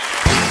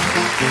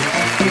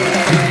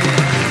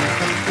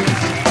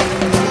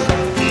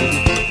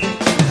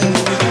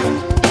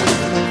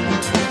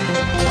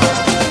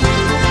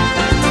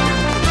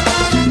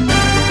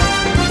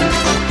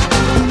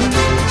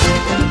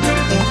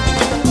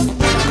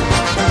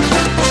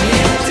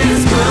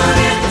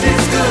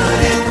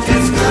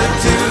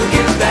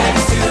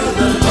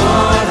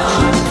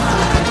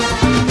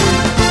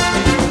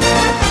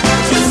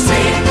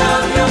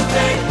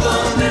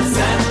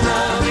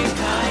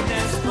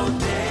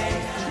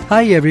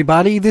Hi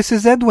everybody, this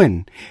is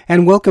Edwin,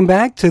 and welcome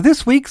back to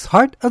this week's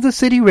Heart of the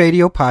City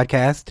Radio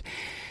podcast.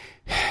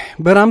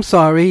 But I'm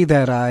sorry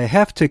that I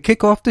have to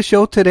kick off the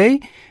show today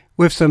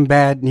with some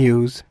bad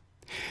news.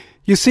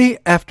 You see,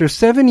 after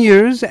 7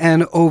 years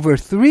and over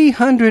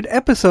 300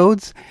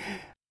 episodes,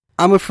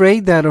 I'm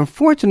afraid that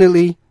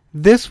unfortunately,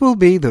 this will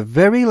be the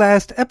very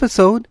last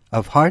episode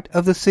of Heart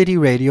of the City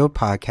Radio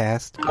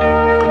podcast.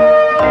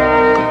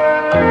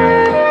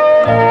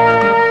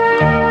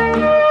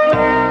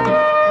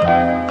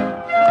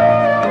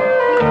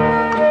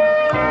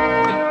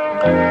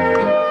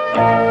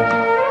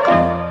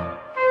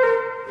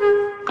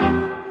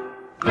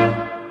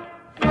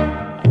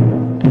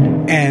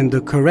 And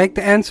the correct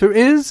answer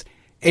is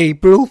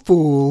April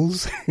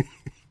Fools.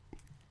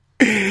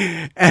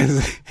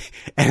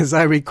 As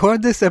I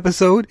record this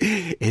episode,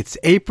 it's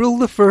April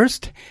the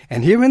 1st,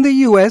 and here in the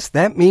U.S.,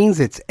 that means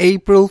it's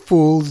April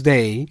Fool's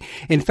Day.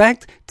 In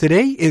fact,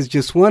 today is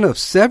just one of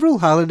several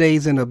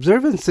holidays and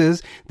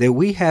observances that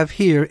we have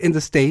here in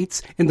the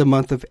States in the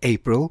month of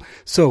April.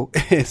 So,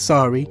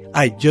 sorry,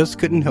 I just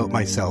couldn't help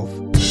myself.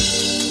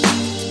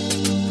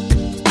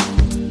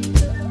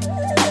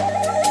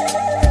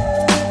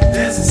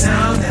 There's a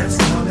sound that's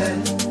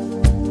coming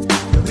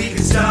that we can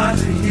start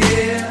to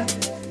hear,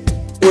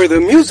 where the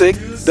music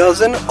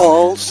doesn't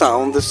all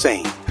sound the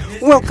same.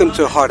 Welcome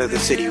to Heart of the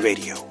City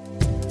Radio.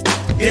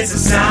 It's the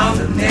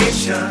sound of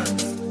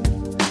nations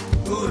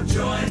who have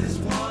joined as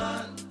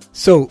one.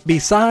 So,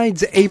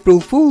 besides April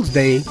Fool's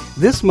Day,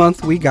 this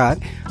month we got,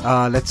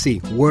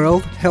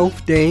 World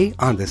Health Day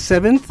on the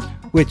 7th,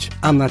 which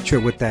I'm not sure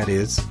what that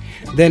is.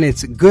 Then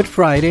it's Good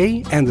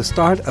Friday and the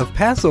start of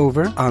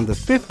Passover on the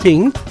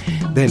 15th.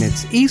 Then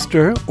it's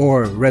Easter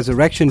or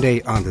Resurrection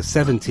Day on the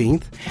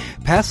 17th.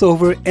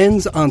 Passover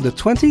ends on the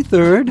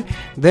 23rd.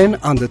 Then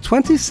on the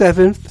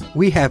 27th,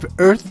 we have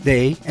Earth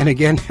Day. And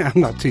again, I'm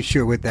not too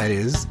sure what that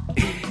is.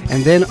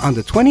 And then on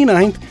the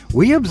 29th,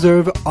 we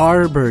observe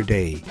Arbor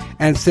Day.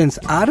 And since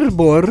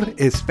Arbor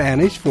is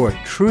Spanish for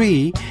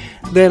tree,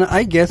 then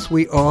I guess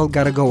we all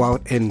gotta go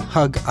out and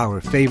hug our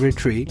favorite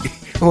tree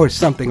or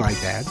something like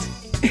that.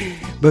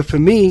 But for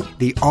me,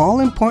 the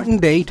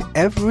all-important date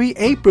every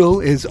April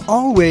is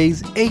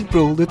always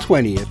April the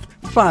 20th,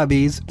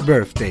 Fabi's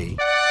birthday.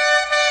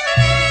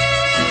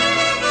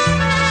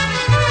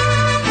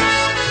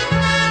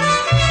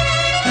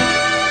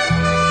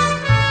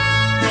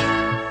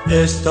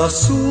 Estas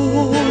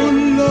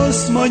son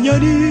las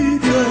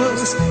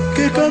mañanitas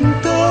que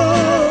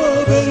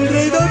cantaba el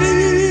rey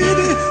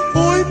David.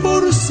 Hoy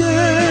por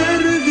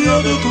ser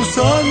día de tu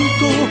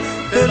santo,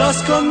 te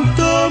las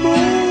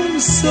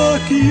cantamos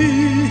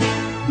aquí.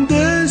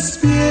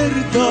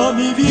 Despierta,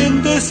 mi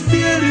bien,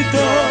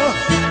 despierta,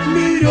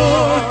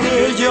 mira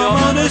que ya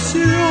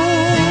amaneció.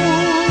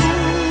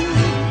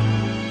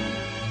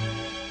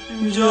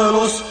 Ya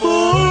los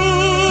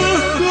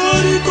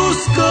pajaritos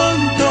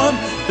cantan,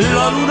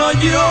 la luna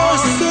ya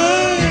se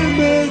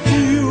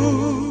metió.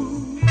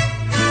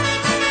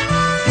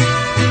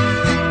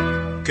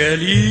 Qué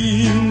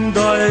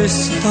linda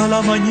está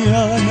la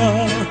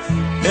mañana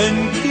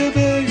en que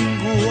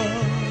vengo a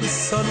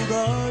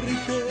saludarte.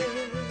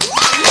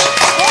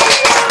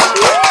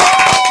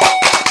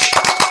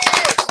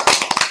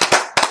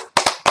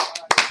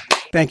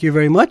 Thank you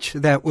very much.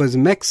 That was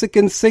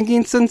Mexican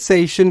singing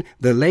sensation,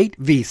 the late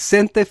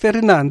Vicente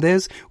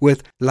Fernandez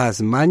with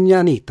Las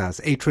Mañanitas,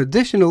 a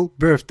traditional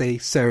birthday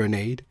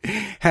serenade.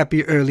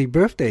 Happy early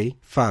birthday,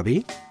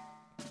 Fabi.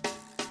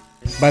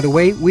 By the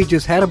way, we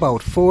just had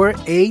about 4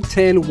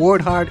 A-10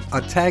 Warthog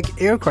attack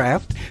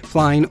aircraft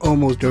flying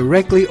almost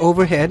directly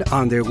overhead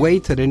on their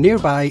way to the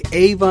nearby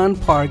Avon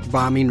Park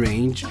bombing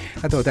range.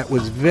 I thought that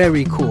was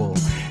very cool.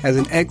 As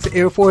an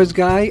ex-Air Force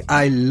guy,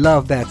 I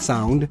love that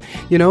sound.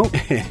 You know,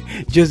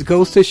 just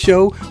goes to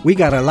show we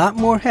got a lot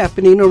more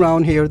happening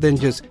around here than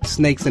just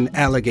snakes and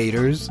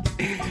alligators.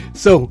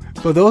 So,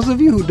 for those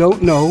of you who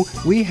don't know,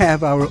 we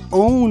have our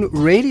own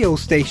radio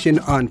station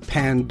on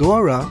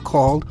Pandora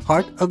called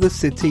Heart of the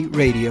City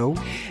Radio,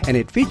 and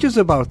it features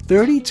about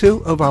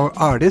 32 of our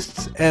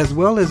artists as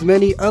well as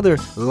many other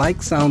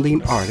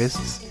like-sounding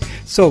artists.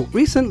 So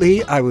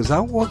recently I was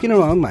out walking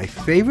around my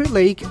favorite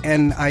lake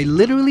and I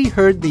literally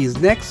heard these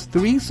next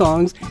 3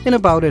 songs in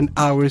about an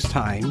hour's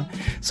time.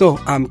 So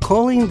I'm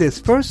calling this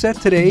first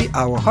set today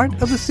our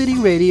Heart of the City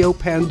Radio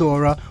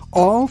Pandora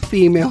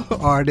all-female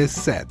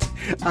artist set.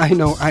 I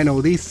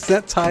know, these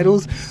set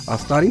titles are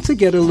starting to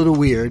get a little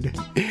weird.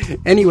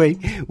 Anyway,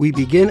 we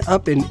begin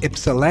up in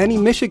Ypsilanti,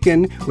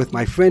 Michigan with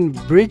my friend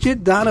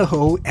Bridget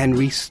Donahoe and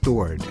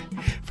Restored.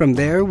 From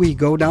there, we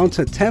go down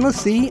to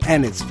Tennessee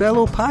and its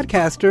fellow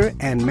podcaster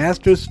and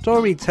master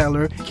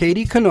storyteller,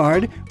 Katie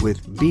Kennard,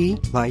 with Be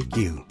Like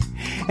You.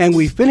 And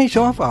we finish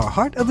off our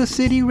Heart of the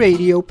City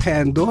Radio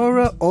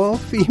Pandora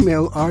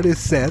all-female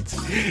artist sets,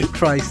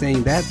 try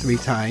saying that 3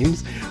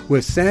 times,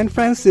 with San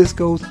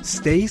Francisco's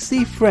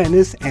Stacy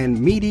Frennis and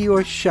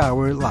Meteor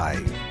Shower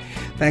Live.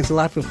 Thanks a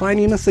lot for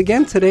finding us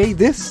again today.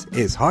 This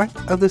is Heart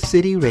of the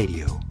City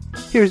Radio.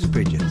 Here's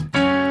Bridget.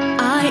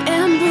 I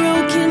am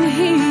broken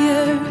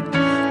here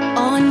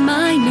on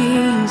my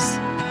knees.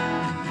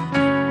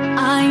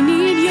 I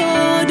need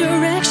your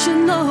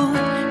direction,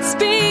 Lord.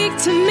 Speak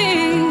to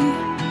me.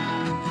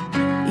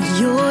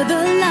 You're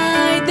the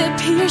light that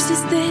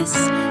pierces this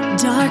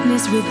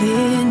darkness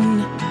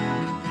within.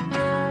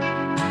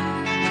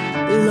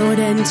 Lord,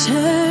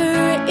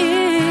 enter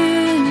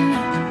in.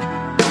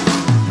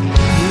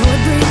 Lord,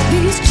 break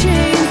these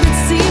chains that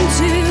seem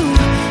to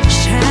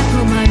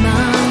shackle my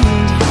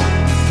mind.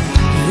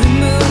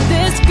 Remove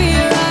this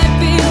fear I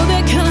feel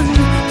that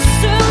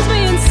consumes me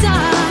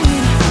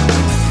inside.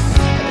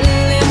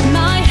 Lift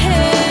my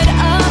head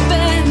up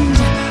and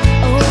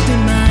open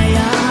my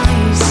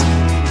eyes.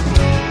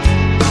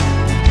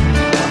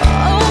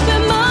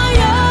 Open my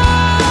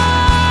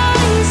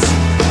eyes.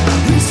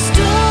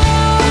 Restore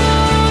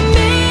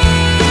me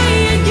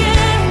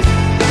again.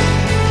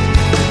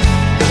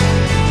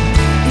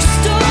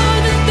 Restore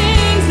the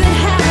things that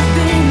have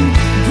been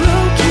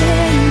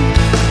broken.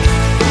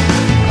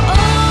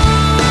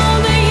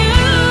 Only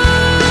you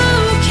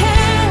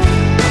can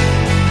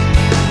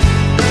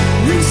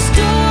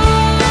restore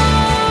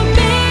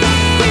me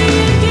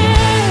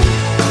again.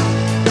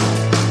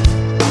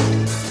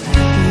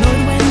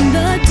 Lord, when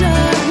the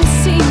darkness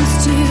seems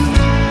to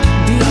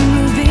be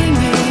moving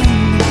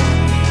in,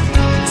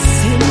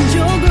 send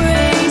your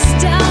grace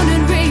down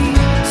and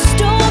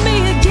restore me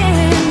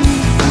again.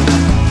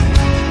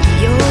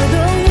 You're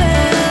the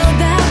well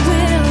that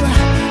will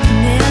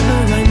never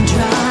run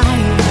dry.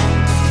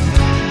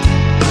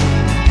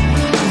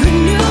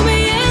 Renew me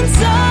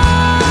inside.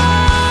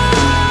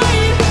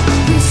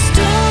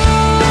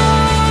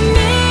 Restore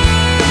me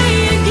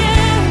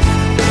again.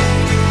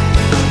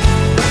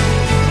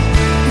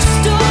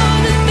 Restore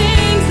the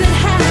things that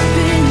have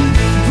been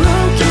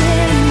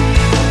broken.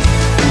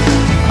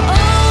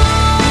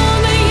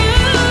 Only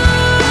you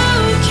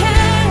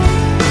can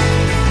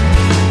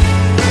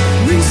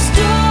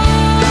restore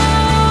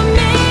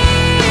me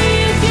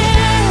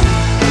again.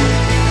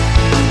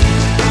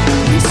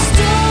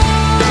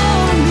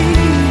 Restore me.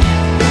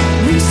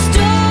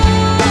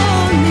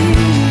 Restore me.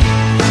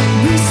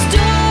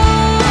 Restore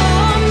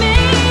me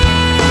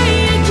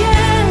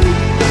again.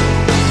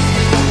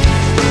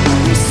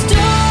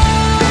 Restore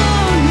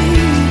me.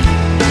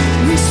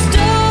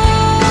 Restore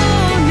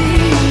me.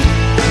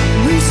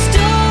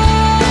 Restore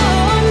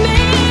me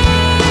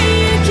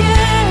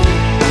again.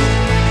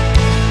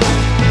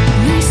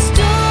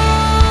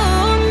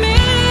 Restore me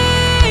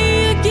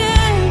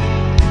again.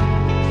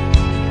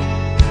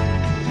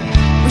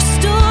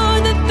 Restore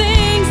the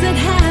things that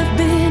have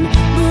been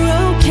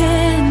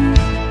broken.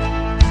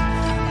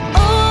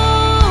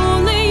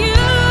 Only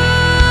you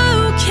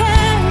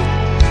can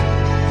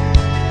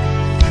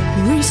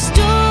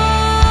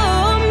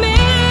restore me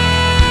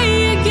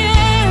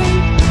again.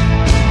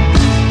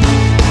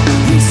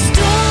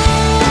 Restore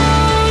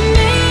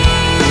me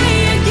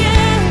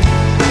again.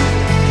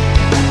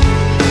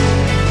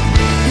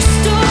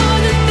 Restore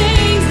the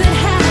things that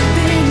have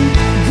been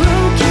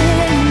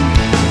broken.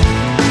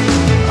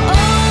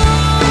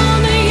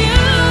 Only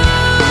you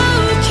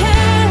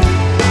can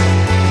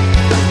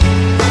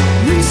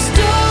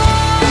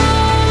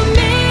restore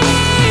me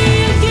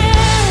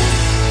again.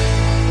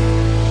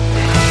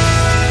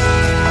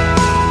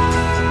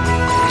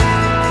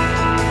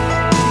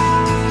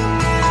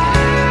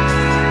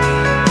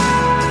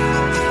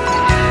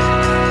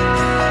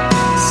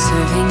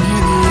 Serving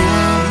in the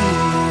alley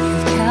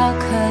of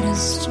Calcutta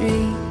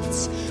streets,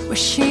 where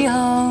she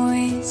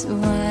always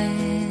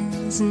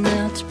was,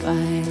 knelt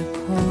by the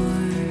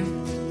poor.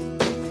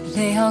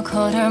 They all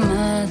called her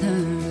mother,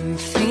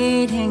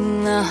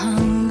 feeding the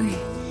hungry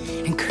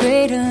and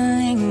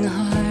cradling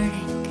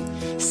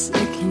heartache,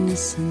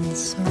 sickness and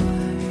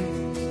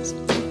sores.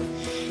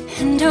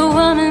 And a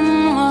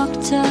woman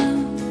walked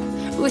up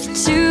with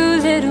 2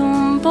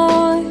 little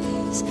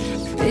boys,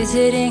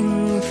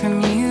 visiting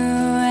from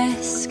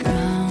U.S.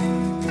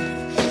 ground.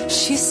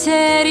 She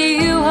said,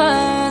 you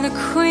are the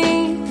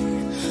queen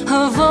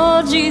of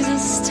all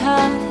Jesus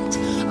taught.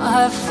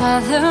 Our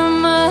Father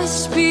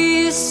must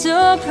be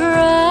so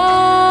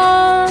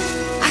proud.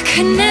 I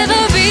could never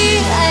be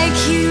like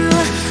you.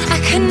 I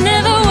could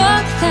never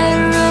walk that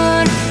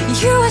road.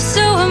 You are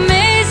so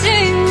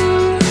amazing.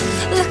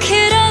 Look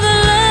at all the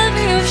love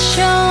you've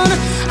shown.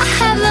 I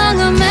have long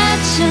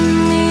imagined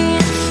me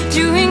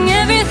doing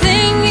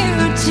everything you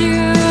do,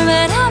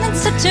 but I'm in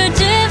such a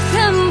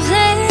different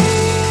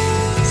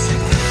place.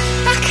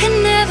 I could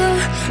never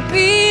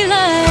be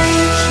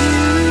like you.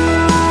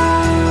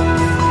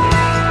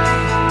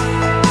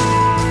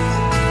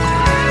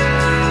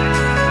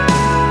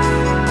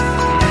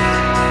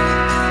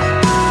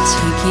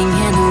 Speaking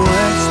in the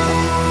words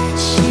that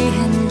she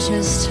had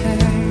just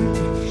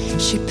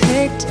heard, she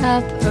picked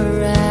up a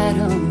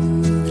rattle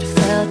that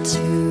fell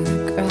to the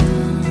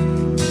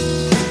ground.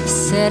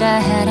 Said I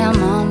had a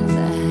mom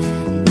that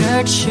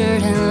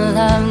nurtured and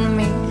loved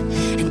me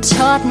and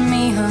taught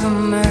me her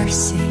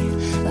mercy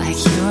like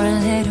your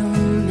little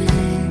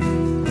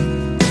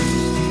man.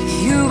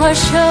 You are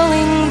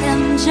showing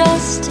them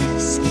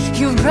justice,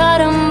 you brought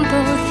them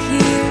both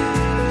here,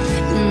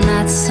 and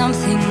that's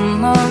something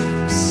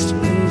most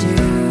would do.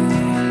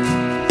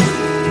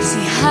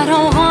 See, I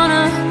don't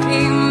wanna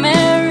be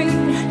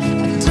married,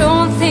 I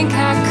don't think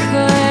I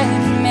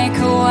could make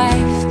a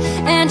wife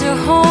and a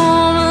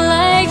home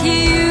like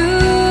you.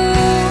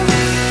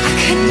 I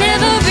could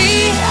never be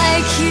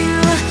like you,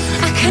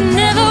 I could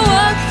never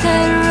walk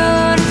that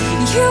road.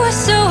 You are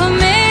so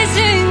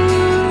amazing,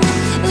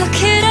 look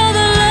at all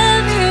the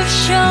love you've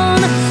shown.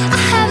 I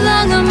have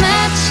long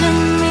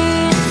imagined me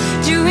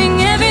doing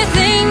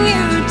everything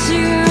you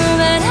do,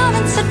 but I'm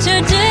in such a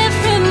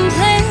different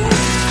place.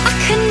 I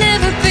could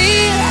never be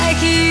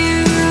like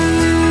you.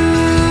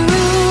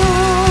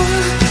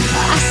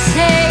 I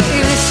say,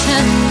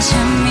 listen to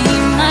me,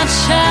 my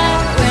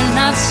child, we're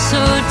not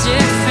so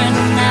different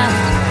now.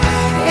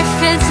 If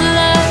it's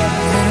love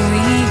that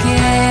we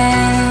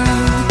give,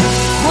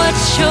 what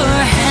your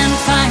hand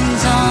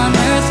finds on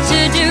earth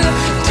to do,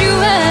 do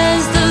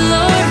as the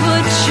Lord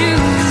would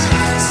choose,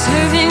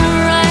 serving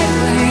right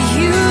where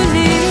you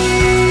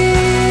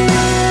live.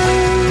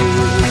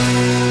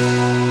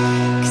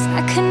 'Cause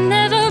I could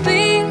never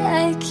be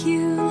like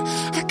you,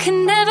 I could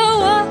never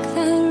walk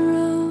that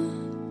road.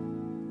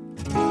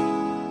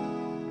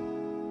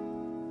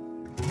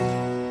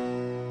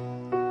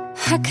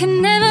 I could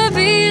never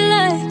be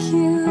like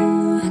you,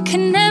 I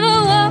could never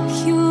walk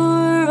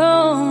your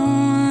own.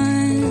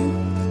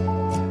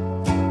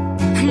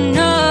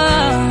 No,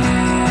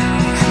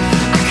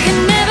 I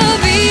could never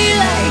be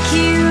like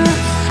you,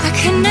 I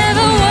could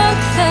never walk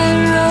that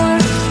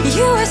road.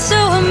 You are so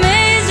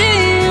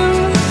amazing,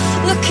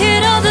 look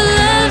at all the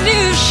love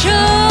you've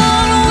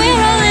shown.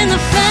 We're all in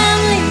the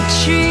family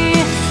tree,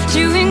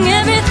 doing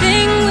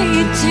everything we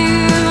do,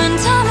 and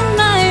I'm in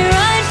my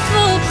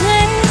rightful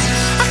place.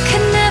 I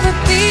could never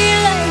be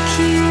like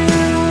you,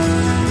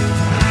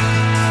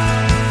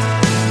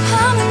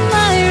 I'm in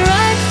my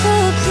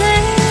rightful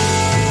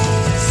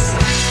place.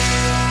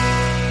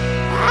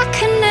 I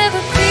could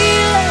never be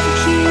like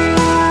you.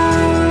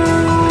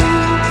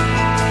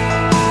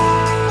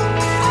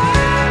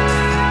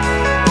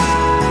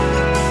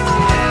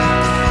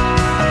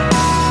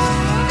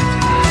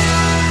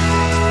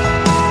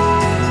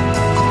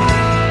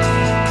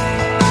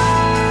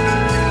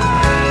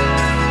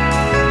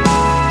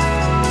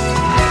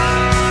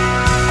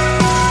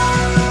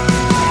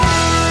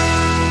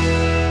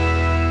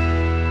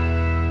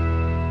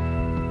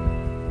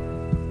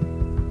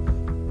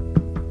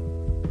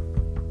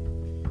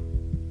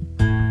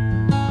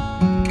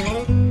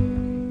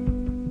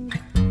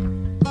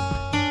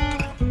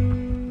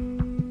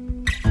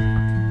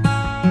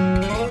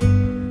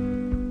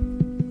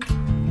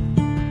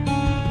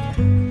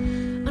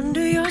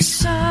 Under your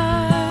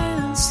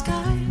silent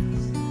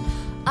skies,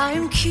 I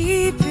am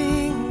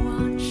keeping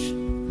watch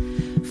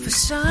for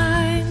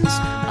signs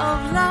of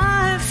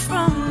life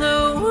from the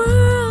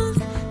world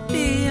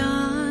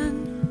beyond,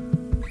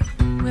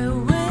 where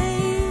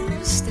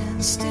waves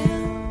stand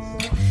still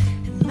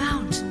and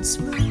mountains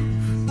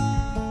move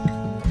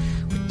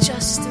with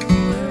just a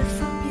word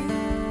from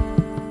you.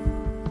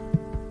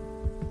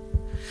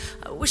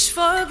 I wish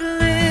for a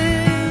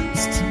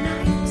glimpse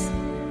tonight,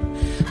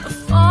 a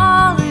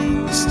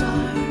falling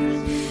star,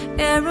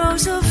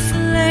 arrows of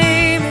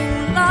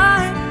flaming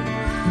light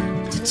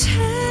to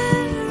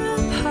tear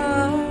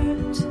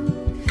apart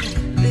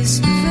this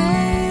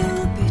veil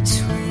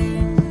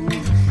between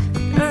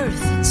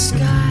earth and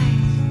sky.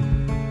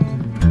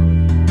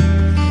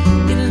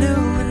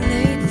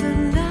 Illuminate the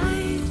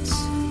night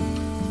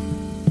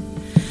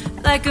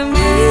like a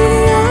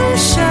meteor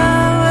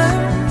shower.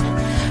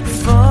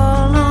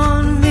 Fall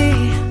on me,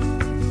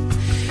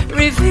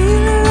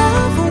 revealer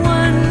of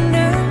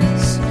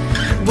wonders,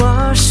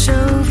 wash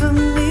over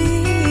me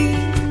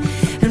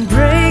and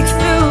break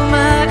through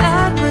my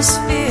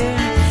atmosphere.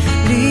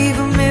 Leave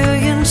a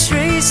million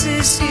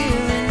traces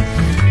here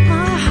in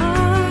my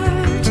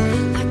heart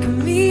like a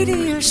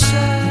meteor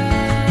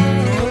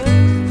shower.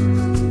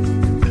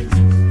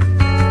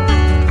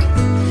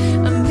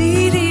 A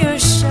meteor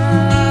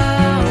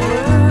shower.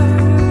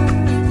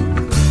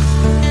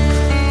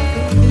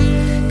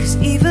 'Cause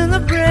even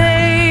the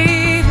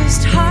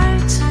bravest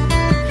heart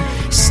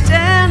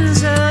stands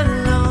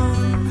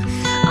alone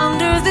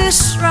under this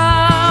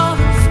shroud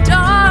of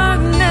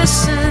darkness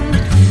and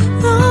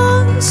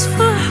longs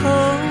for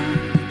hope,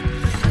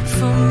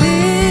 for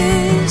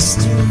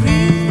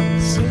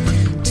mysteries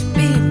to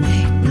be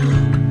made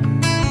known.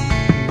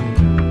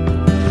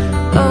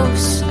 Oh,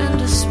 send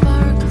a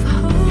spark of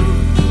hope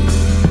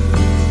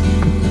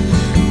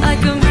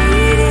like a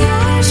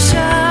meteor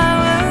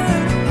shower.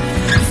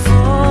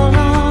 Fall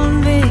on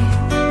me,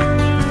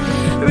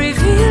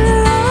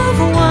 revealer of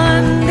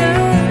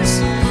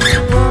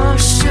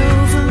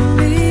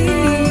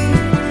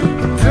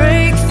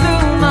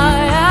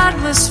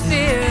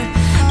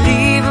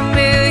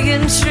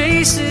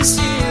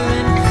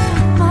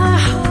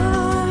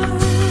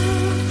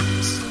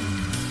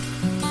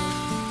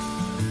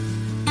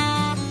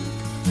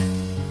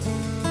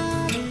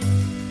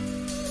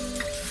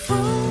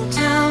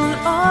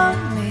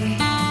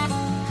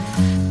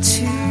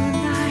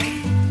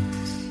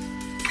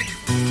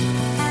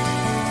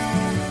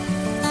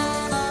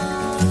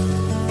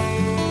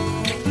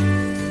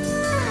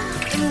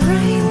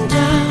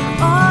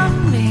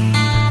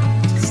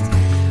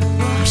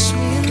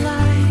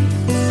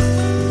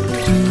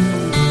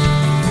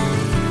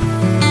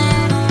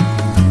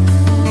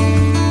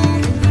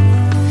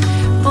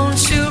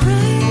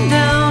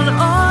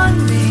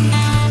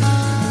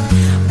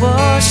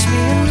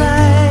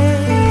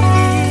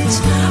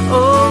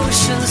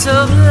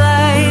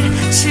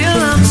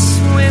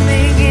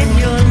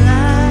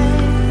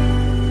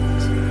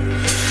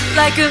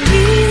like a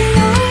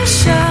meteor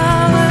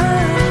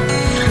shower,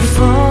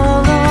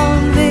 fall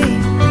on me,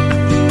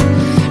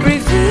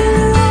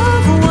 reveal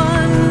of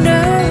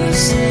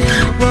wonders,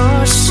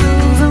 wash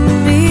over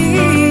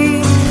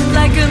me,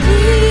 like a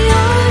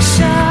meteor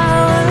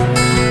shower,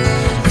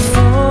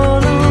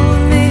 fall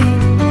on me,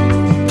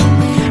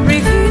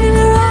 reveal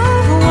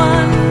of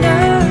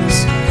wonders,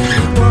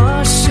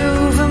 wash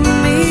over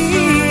me,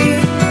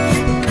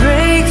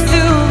 break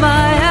through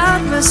my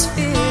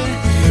atmosphere,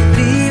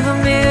 leave a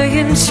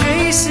million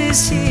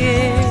traces here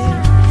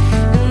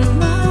in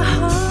my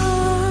heart,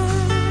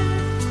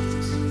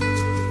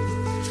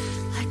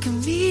 like a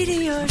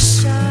meteor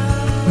shower,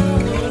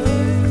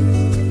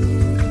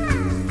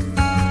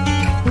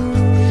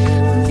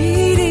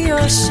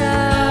 meteor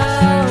shower.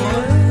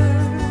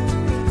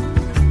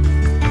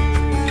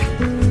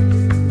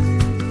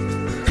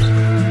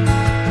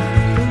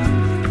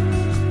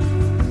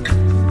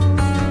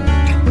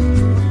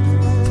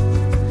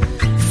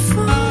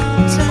 Fall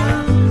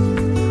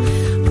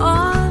down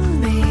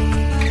on me.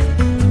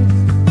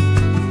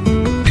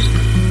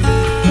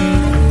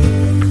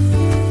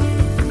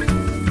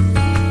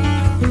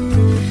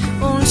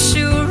 Won't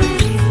you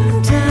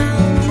rain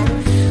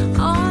down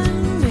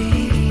on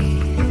me?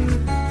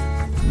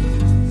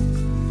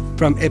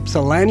 From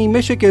Ypsilanti,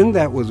 Michigan,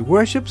 that was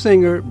worship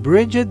singer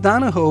Bridget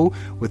Donahoe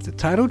with the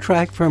title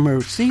track from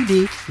her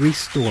CD,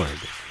 Restored.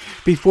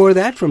 Before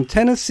that, from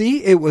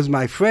Tennessee, it was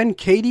my friend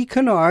Katie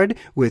Kennard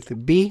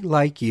with Be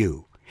Like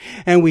You.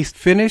 And we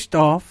finished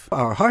off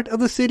our Heart of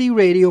the City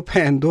Radio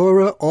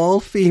Pandora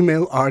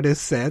all-female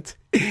artist set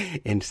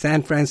in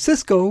San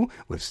Francisco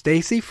with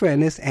Stacy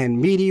Frennis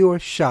and Meteor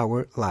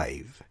Shower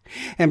Live.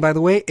 And by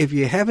the way, if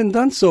you haven't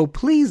done so,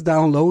 please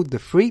download the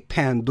free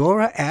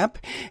Pandora app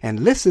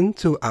and listen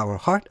to our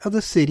Heart of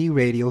the City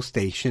radio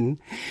station.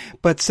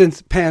 But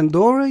since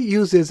Pandora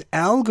uses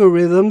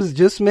algorithms,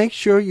 just make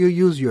sure you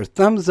use your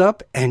thumbs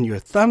up and your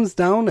thumbs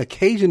down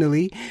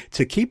occasionally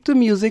to keep the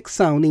music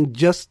sounding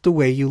just the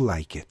way you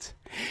like it.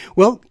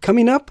 Well,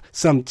 coming up,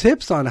 some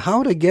tips on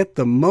how to get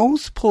the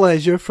most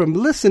pleasure from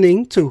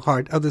listening to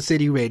Heart of the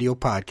City Radio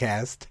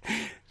podcast.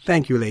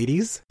 Thank you,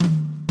 ladies.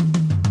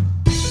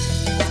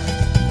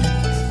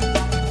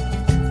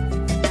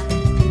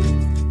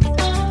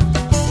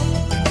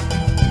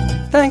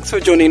 Thanks for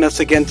joining us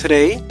again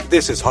today.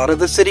 This is Heart of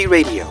the City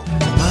Radio.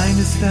 Remind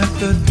us that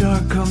the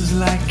dark comes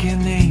like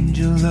an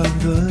angel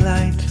of the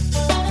light.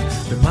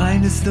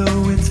 Remind us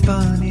though it's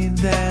funny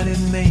that it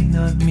may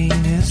not mean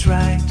it's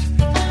right.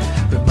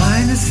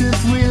 Remind us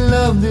if we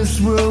love this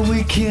world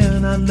we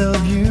cannot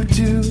love you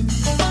too.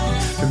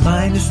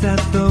 Remind us that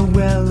the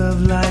well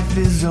of life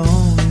is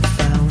only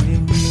found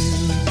in you.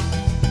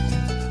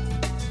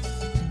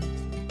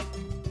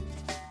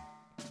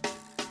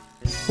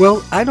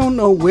 Well, I don't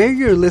know where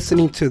you're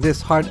listening to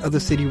this Heart of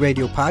the City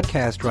Radio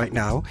podcast right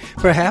now.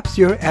 Perhaps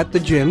you're at the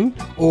gym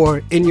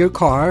or in your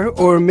car,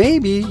 or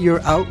maybe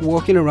you're out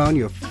walking around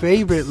your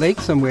favorite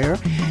lake somewhere.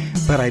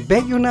 But I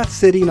bet you're not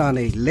sitting on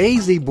a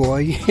lazy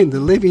boy in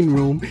the living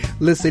room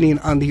listening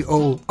on the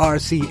old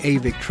RCA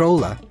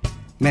Victrola.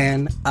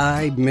 Man,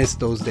 I miss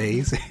those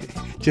days.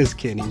 Just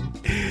kidding.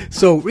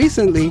 So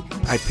recently,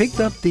 I picked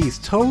up these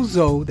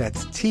Tozo,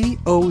 that's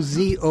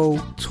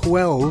Tozo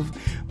 12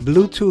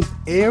 Bluetooth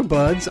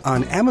earbuds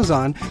on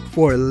Amazon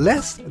for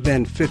less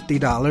than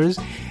 $50.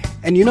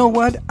 And you know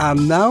what?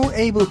 I'm now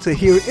able to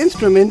hear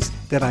instruments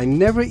that I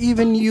never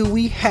even knew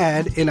we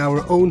had in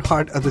our own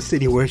Heart of the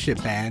City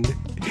worship band.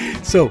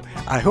 So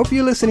I hope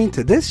you're listening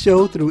to this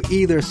show through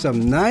either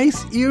some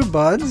nice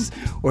earbuds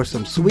or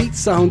some sweet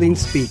sounding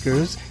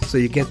speakers so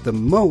you get the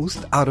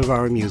most out of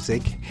our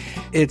music.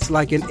 It's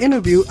like an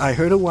interview I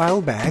heard a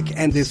while back,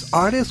 and this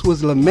artist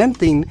was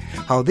lamenting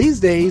how these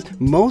days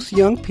most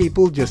young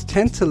people just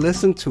tend to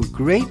listen to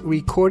great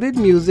recorded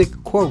music,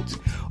 quote,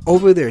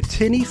 over their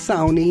tinny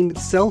sounding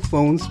cell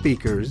phone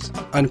speakers,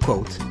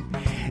 unquote.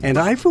 And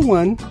I, for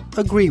one,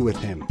 agree with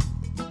him.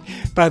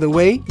 By the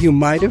way, you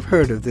might have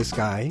heard of this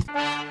guy.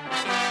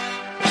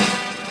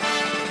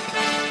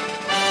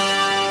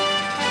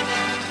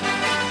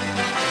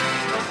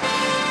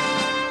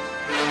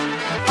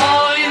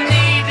 All you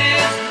need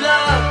is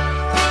love.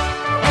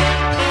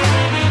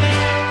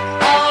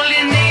 All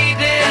you need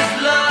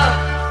is love.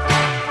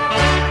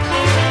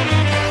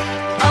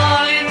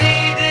 All you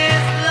need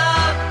is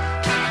love.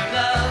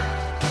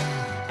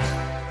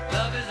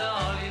 Love is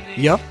all you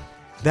need. Yup,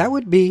 that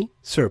would be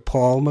Sir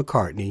Paul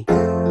McCartney.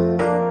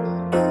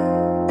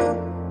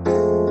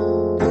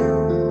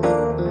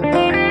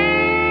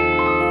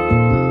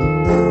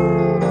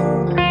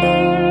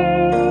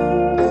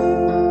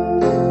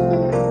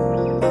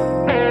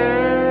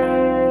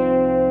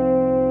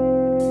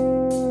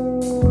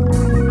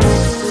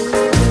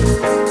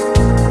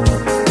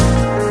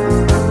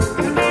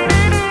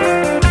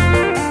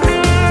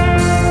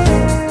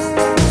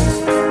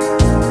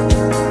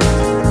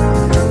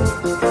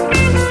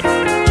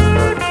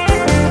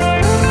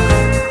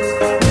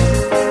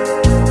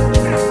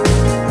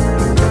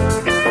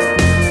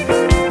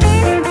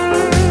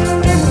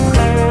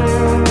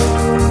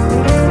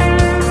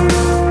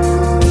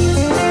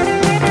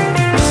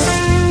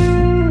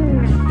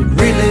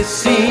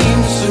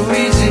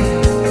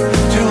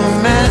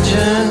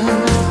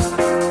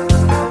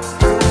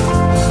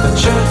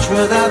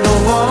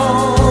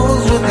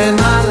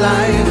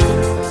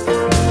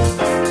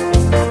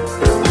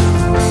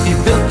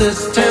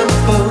 this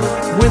temple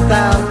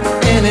without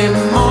any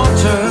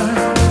mortar,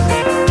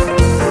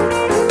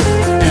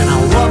 and I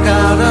walk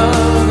out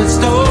of its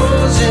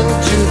doors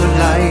into the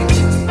light.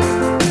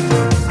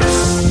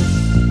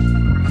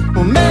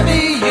 Well, maybe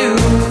you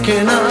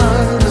can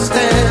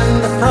understand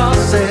the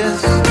process,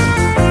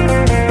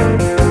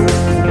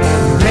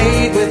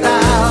 made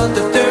without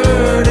the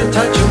dirty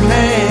touch of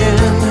man.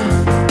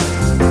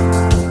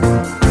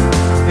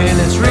 And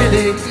it's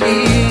really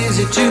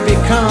easy to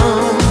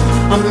become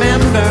a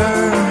member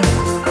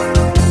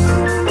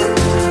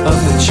of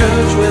the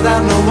church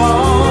without no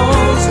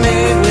walls,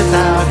 made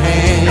without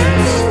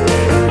hands.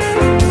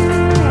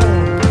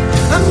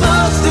 I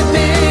must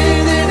admit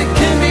that it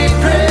can be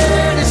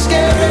pretty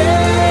scary,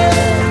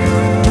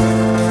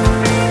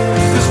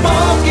 'cause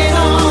walking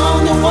on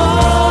the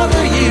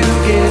water you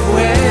get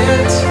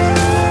wet.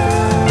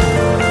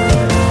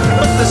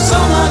 But there's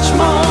so much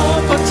more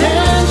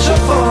potential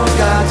for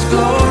God's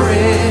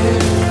glory.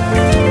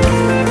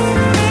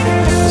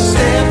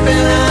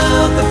 Stepping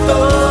out the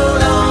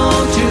boat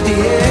onto the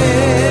edge.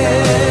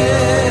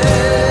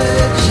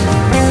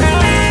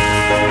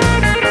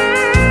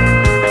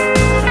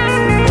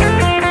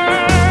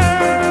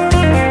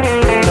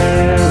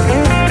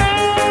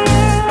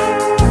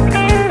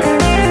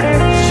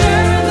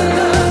 Sharing the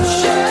love,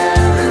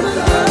 sharing the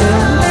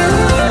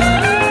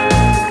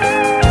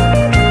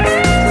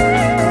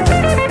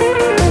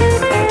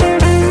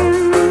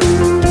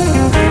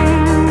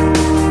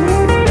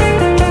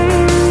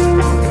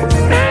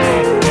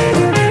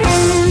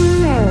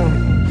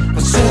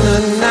But sooner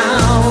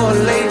now or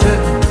later,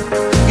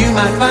 you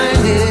might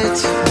find it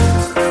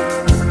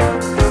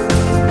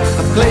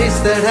a place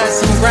that has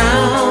some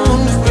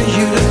ground for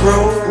you to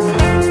grow,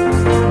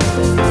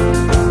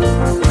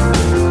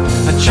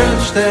 a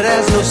church that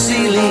has no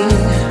ceiling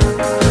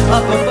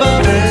up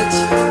above it,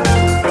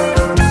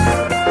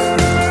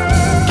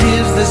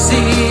 gives the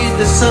seed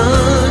the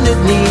sun it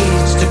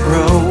needs to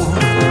grow.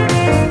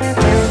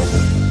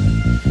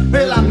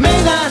 Well, I may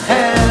not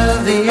have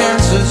the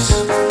answers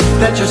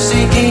that you're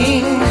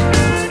seeking,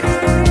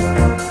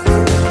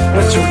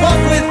 but to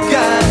walk with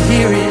God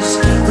here is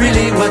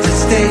really what's at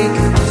stake.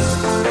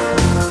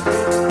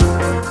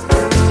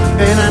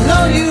 And I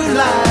know you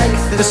like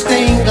the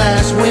stained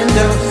glass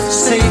window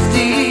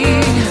safety,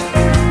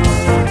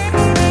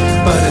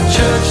 but a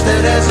church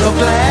that has no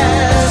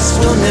glass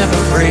will never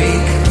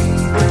break.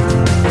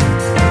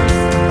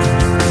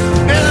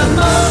 And I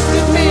must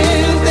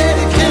admit that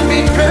it can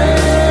be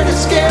pretty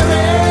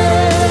scary,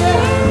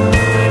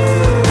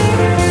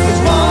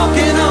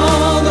 walking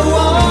on the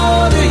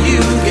water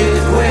you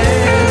get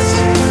wet.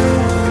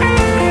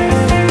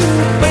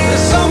 But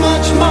there's so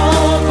much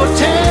more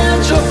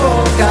potential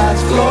for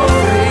God's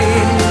glory.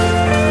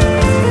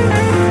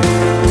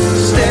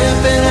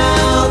 Stepping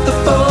out the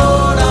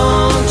boat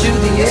onto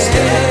the edge.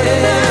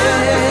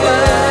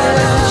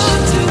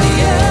 Onto the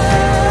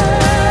edge.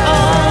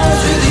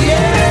 Onto the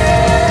edge.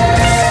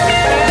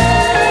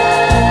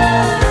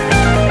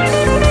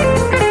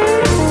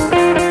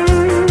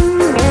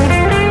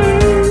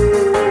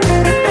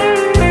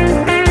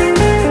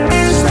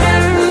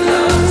 Spread the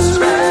love,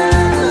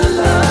 spread the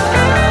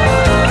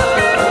love.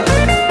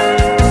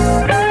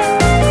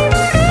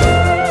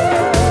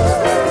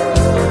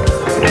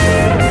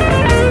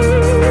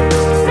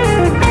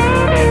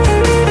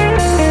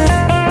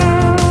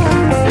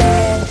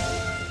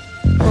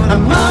 I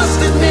must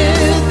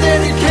admit that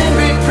it can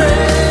be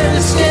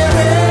pretty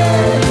scary,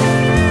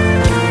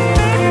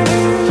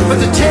 but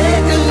to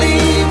take a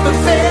leap of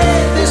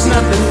faith is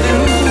nothing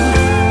new.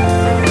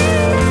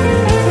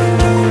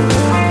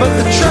 But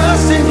the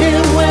trust in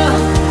Him, well,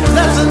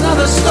 that's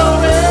another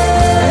story.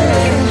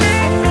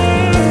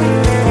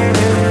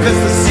 'Cause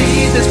the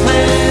seed that's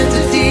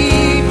planted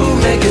deep will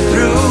make it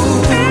through.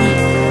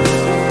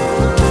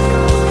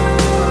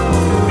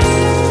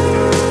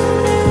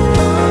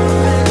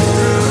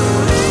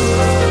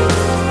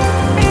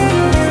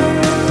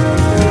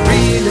 It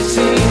really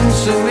seems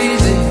so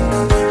easy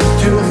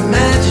to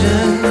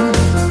imagine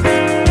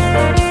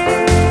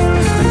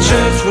a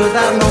church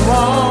without no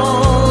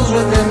walls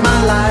within my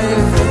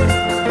life.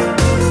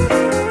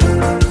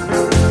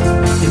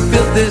 You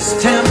built this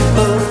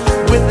temple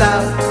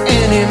without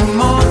any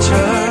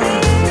mortar,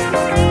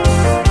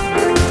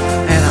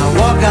 and I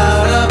walk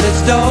out of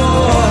its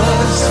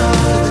doors.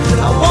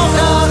 I walk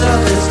out of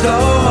its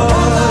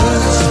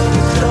doors.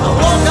 I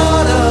walk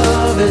out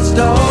of its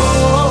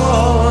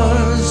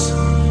doors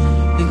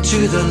into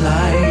the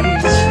light.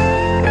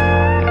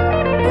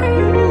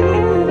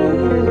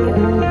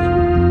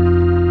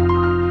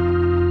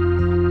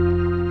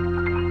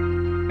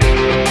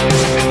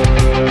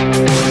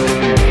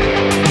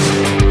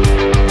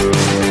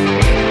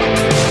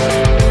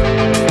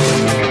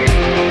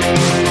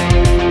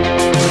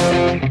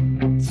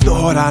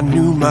 Thought I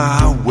knew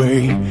my way,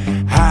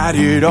 had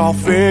it all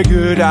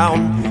figured out.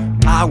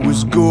 I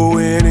was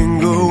going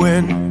and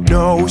going,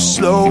 no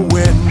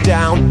slowing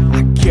down.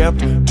 I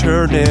kept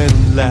turning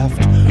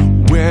left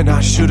when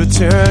I should have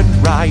turned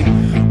right.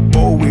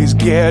 Always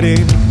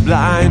getting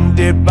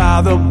blinded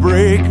by the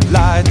brake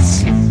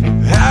lights.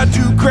 had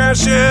to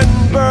crash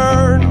and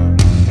burn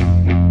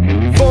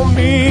for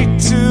me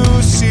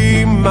to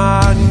see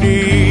my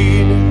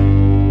need.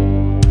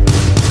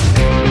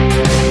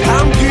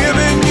 I'm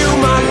giving you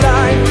my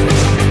life,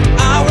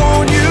 I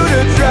want you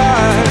to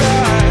drive.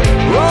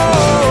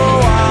 Oh,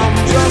 I'm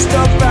just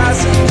a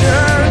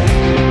passenger.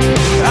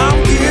 I'm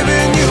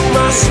giving you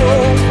my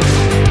soul,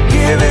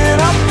 giving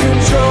up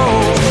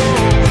control.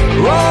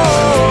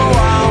 Oh,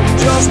 I'm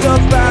just a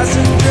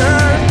passenger.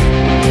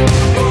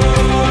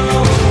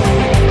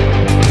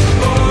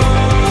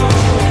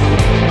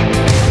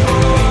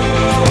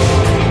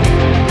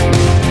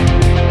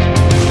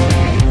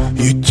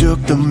 You took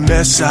the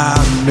mess I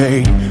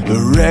made, the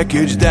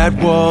wreckage that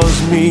was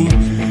me,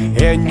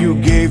 and you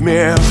gave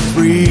me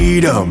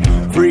freedom,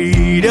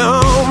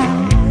 freedom.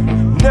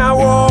 Now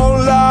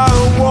all I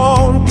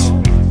want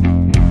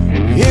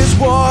is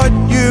what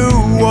you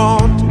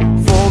want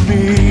for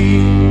me.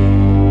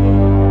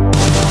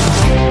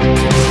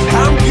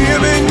 I'm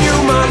giving you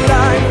my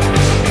life,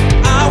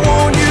 I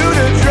want you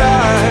to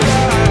drive.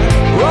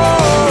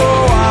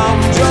 Oh, I'm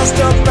just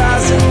a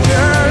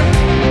passenger.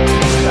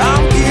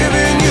 I'm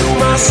giving you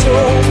my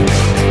soul,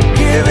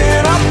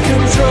 giving up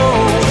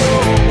control.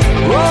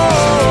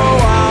 Oh,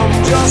 I'm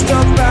just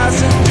a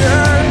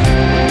passenger.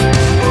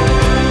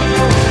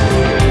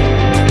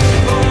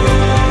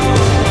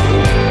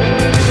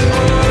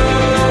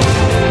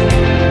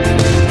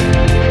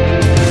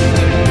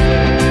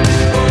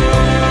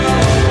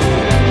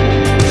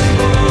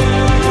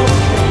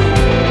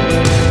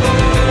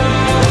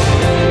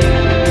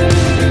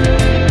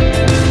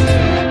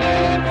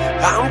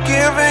 I'm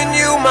giving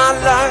you my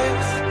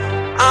life,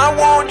 I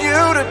want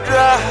you to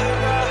drive.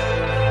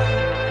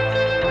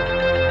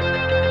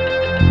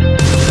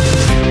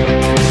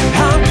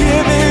 I'm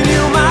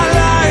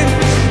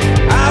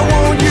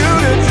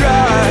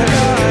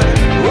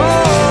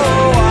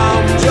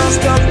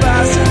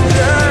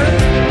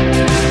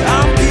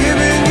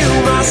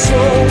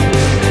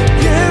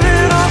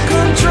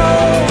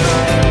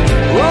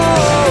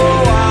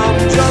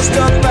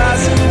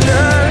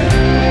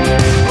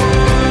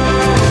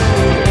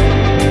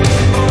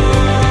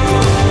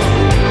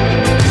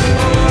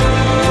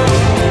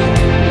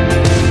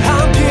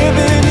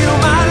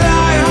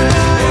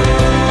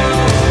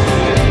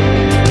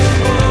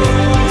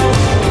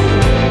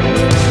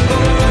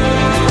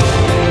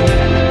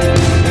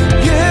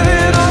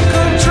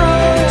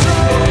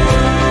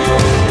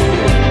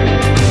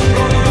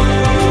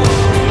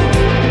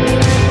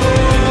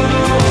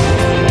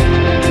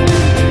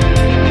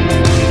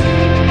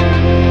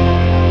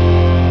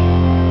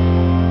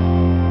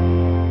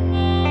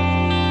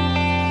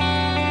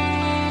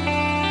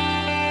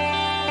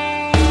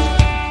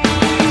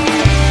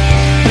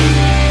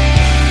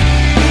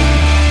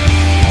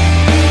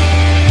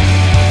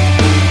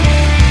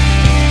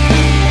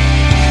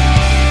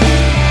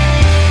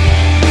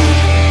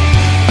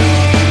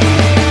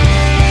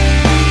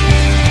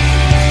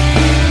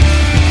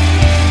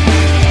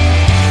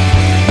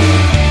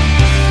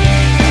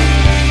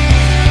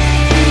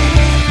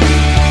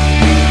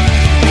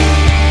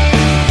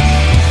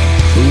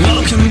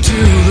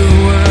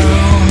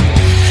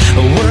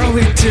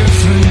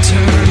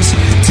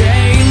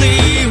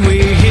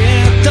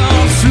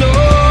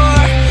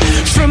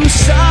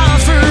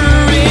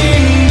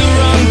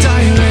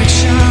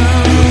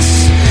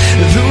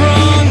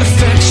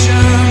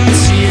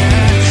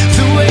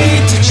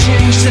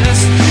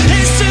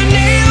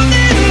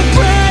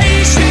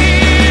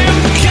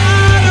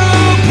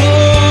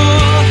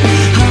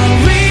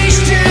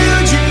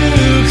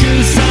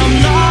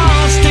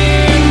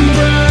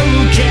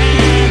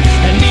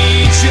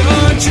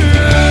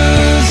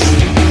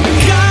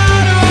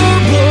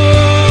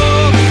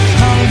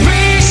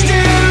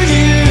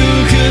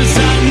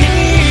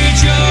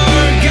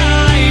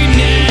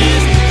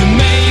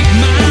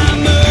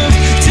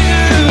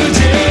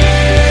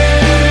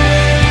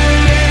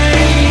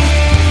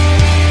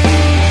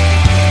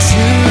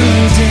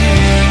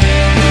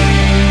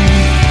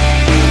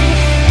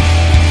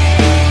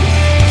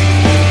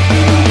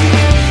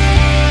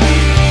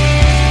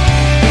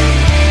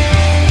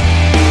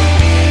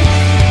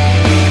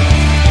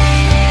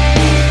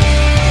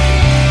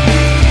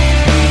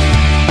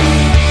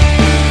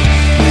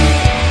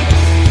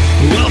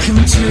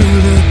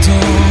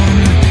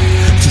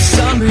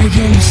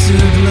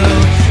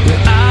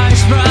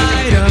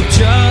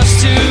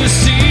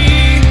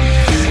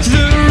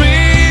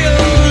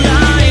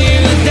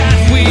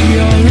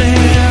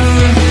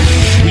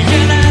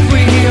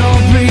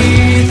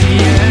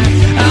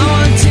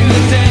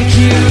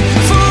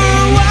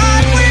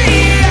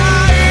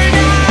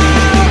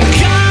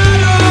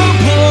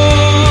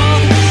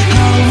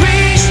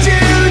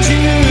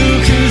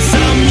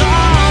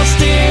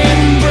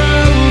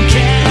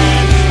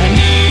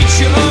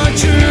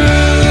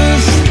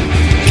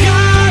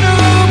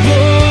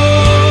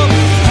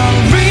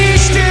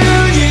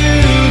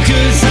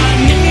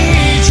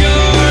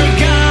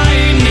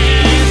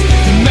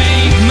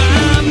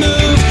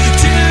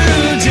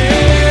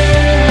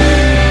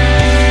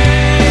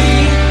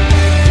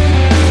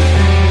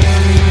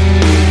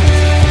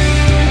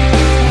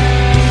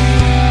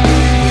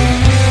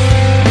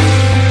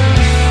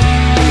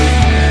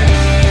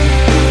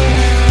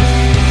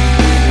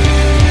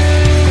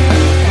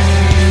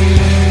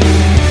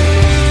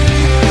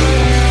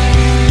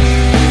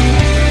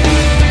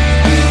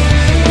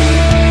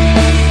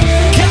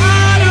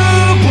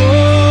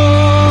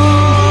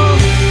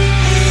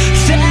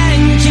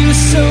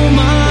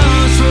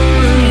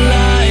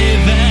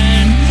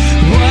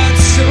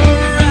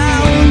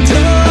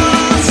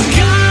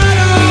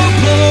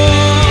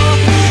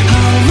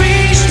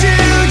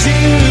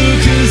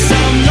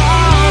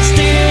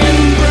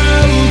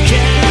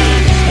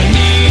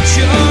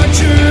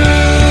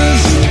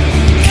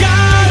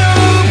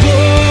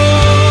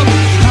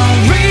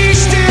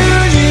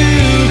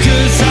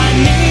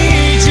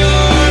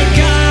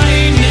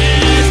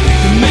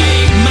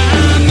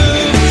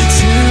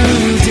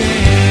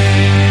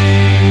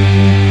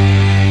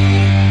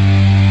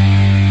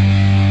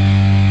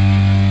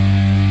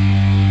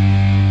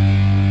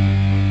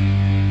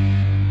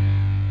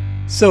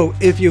So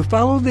if you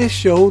follow this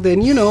show,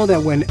 then you know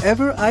that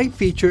whenever I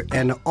feature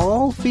an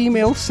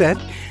all-female set,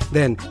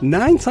 then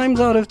 9 times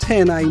out of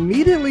 10, I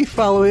immediately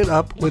follow it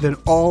up with an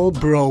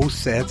all-bro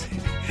set.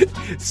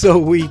 So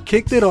we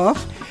kicked it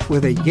off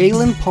with a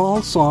Galen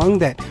Paul song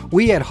that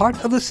we at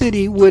Heart of the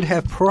City would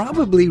have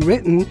probably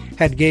written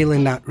had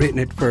Galen not written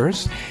it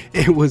first.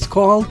 It was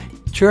called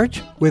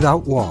Church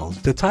Without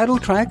Walls, the title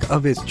track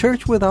of his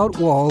Church Without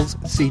Walls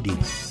CD.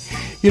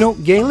 You know,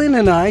 Galen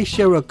and I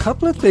share a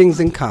couple of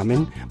things in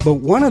common, but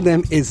one of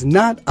them is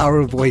not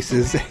our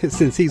voices,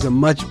 since he's a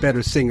much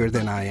better singer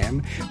than I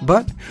am.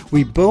 But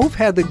we both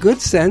had the good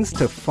sense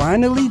to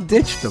finally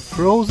ditch the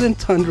frozen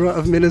tundra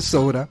of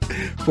Minnesota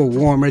for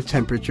warmer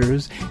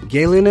temperatures.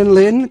 Galen and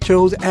Lynn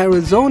chose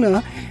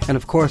Arizona, and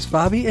of course,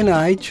 Fabi and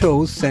I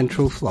chose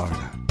Central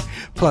Florida.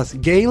 Plus,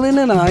 Galen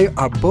and I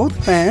are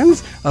both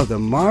fans of the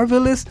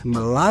marvelous,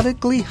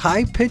 melodically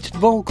high-pitched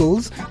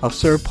vocals of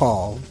Sir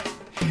Paul.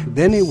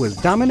 Then it was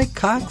Dominic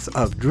Cox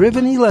of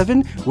Driven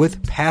 11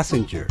 with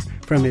Passenger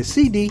from his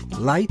CD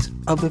Light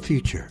of the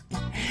Future.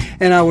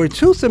 And our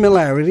two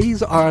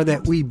similarities are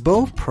that we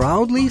both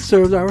proudly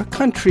served our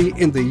country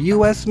in the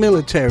U.S.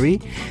 military,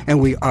 and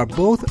we are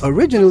both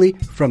originally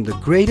from the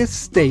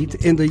greatest state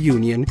in the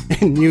Union,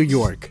 in New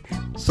York.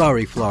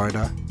 Sorry,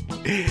 Florida.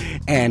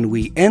 And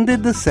we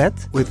ended the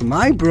set with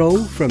my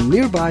bro from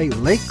nearby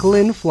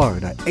Lakeland,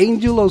 Florida,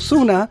 Angel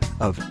Osuna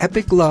of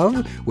Epic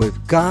Love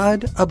with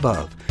God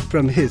Above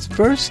from his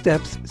First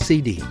Steps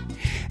CD.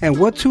 And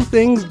what two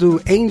things do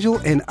Angel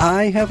and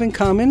I have in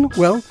common?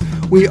 Well,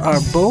 we are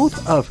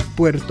both of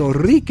Puerto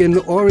Rican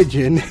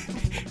origin,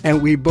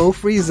 and we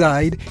both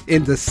reside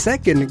in the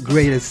second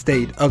greatest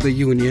state of the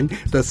Union,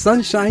 the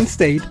Sunshine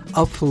State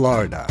of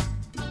Florida.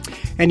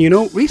 And you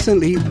know,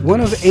 recently, one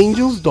of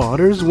Angel's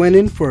daughters went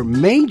in for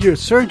major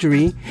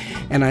surgery,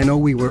 and I know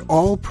we were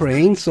all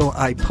praying, so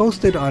I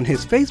posted on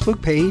his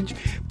Facebook page,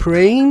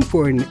 praying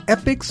for an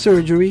epic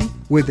surgery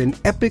with an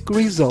epic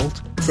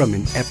result from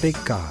an epic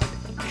God.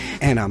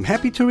 And I'm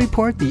happy to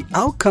report the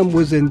outcome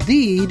was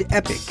indeed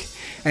epic,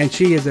 and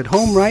she is at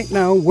home right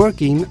now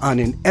working on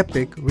an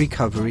epic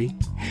recovery.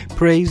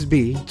 Praise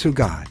be to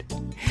God.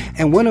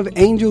 And one of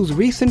Angel's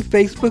recent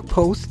Facebook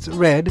posts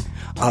read,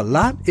 "A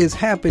lot is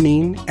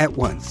happening at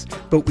once,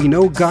 but we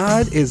know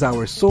God is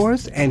our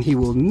source and He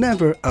will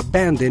never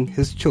abandon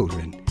His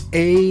children.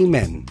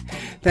 Amen."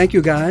 Thank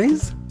you,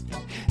 guys.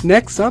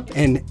 Next up,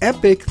 an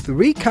epic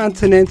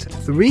 3-continent,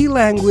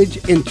 3-language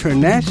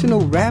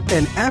international rap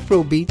and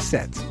Afrobeat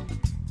set.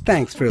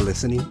 Thanks for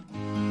listening.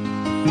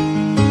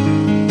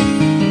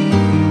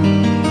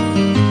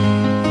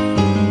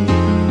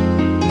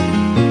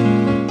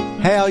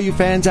 Hey, all you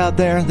fans out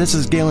there, this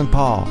is Galen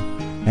Paul,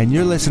 and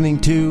you're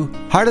listening to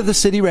Heart of the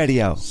City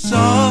Radio.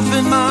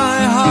 Soften my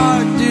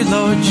heart, dear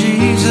Lord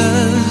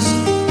Jesus.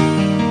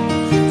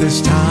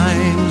 There's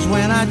times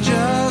when I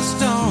just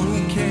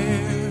don't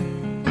care.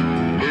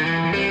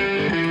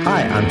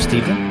 Hi, I'm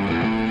Stephen.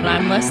 And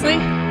I'm Leslie.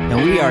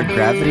 And we are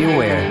Gravity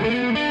Aware.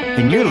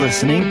 And you're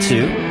listening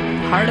to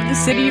Heart of the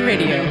City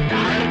Radio.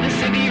 Heart of the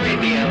City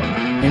Radio.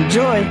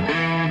 Enjoy!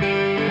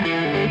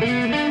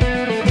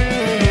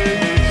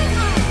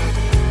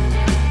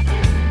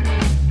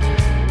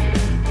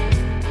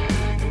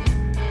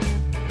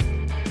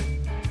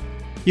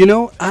 You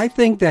know, I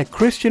think that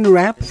Christian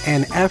rap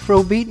and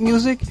Afrobeat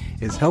music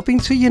is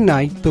helping to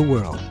unite the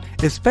world,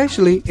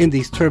 especially in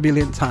these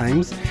turbulent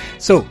times.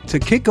 So, to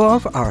kick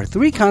off our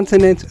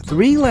 3-continent,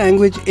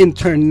 3-language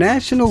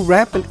international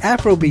rap and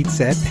Afrobeat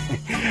set,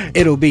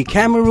 it'll be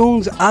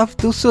Cameroon's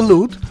After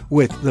Salute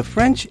with the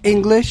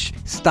French-English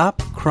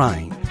Stop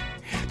Crying.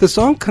 The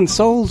song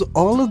consoles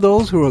all of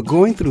those who are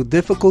going through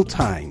difficult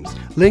times,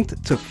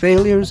 linked to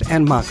failures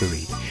and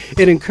mockery.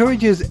 It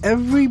encourages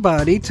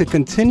everybody to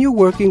continue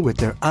working with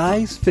their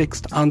eyes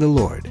fixed on the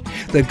Lord,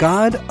 the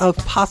God of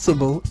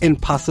possible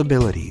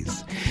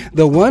impossibilities,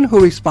 the one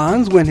who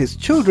responds when his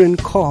children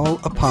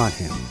call upon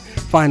him.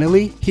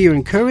 Finally, he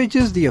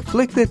encourages the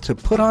afflicted to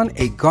put on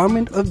a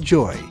garment of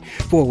joy,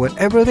 for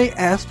whatever they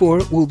ask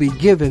for will be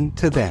given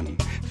to them.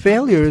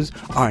 Failures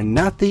are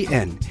not the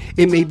end.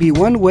 It may be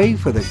one way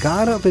for the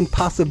God of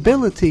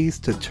impossibilities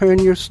to turn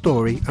your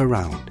story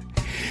around.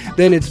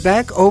 Then it's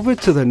back over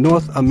to the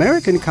North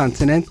American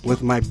continent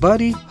with my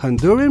buddy,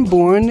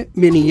 Honduran-born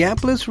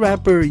Minneapolis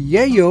rapper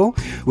Yayo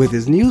with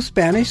his new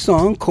Spanish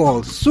song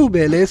called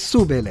Súbele,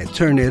 Súbele,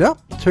 Turn It Up,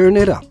 Turn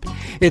It Up.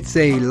 It's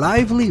a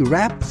lively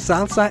rap,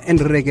 salsa, and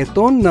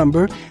reggaeton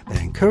number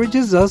that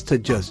encourages us to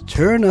just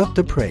turn up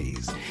the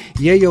praise.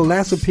 Yayo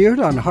last appeared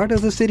on Heart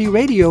of the City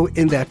Radio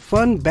in that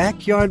fun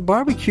backyard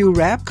barbecue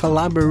rap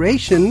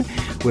collaboration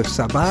with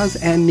Sabaz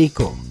and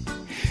Nico.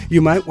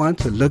 You might want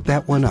to look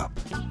that one up.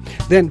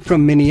 Then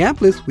from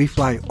Minneapolis, we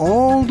fly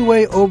all the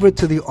way over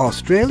to the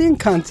Australian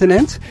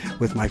continent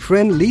with my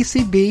friend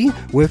Lisi B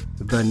with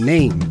The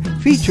Name,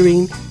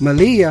 featuring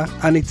Malia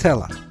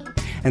Anitella.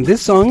 And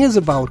this song is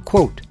about,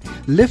 quote,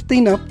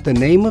 lifting up the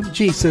name of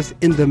Jesus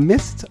in the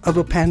midst of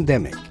a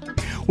pandemic.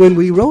 When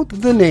we wrote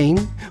The Name,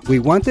 We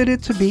wanted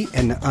it to be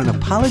an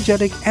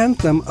unapologetic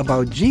anthem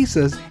about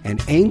Jesus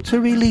and aimed to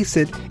release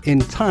it in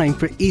time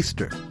for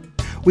Easter.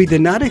 We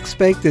did not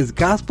expect this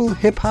gospel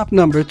hip-hop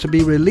number to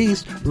be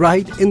released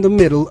right in the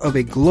middle of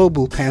a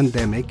global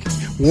pandemic.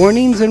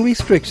 Warnings and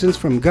restrictions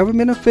from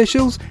government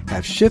officials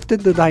have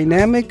shifted the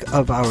dynamic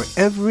of our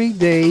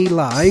everyday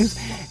lives,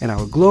 and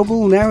our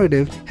global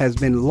narrative has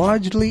been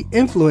largely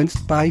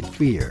influenced by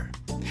fear.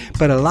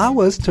 But allow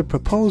us to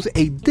propose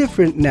a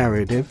different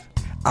narrative.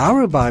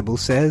 Our Bible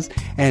says,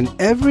 "And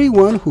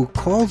everyone who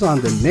calls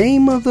on the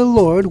name of the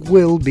Lord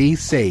will be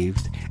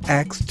saved."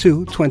 Acts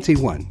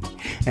 2:21.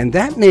 And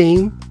that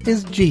name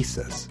is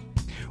Jesus.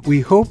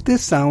 We hope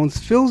this sound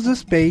fills the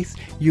space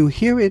you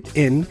hear it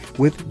in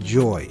with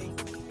joy.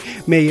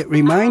 May it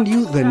remind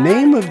you the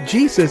name of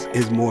Jesus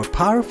is more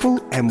powerful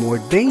and more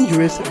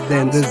dangerous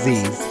than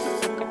disease.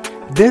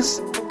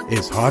 This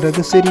is Heart of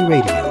the City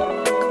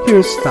Radio.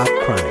 Here's Stop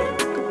Crying.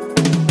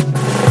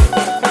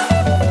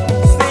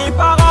 Ces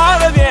paroles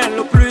reviennent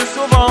le plus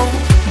souvent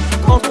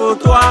contre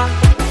toi.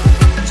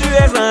 Tu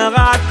es un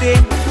raté.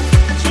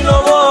 Tu ne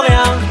vaux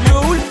rien. You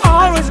will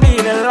always be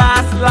the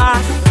last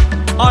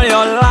all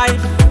your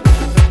life.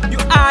 You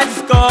are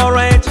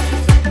discouraged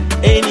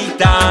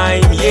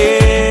anytime,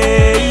 anytime,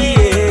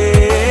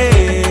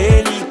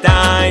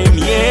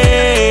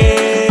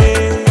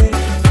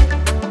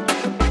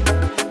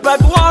 But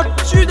what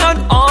you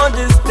don't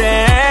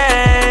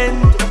understand,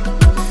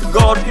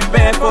 God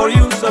prepared for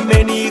you so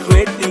many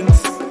great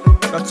things.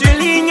 Quand tu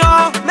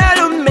l'ignores, mais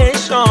le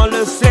méchant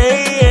le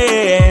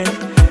sait.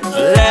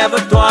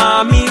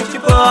 Lève-toi, mais tu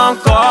peux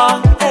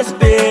encore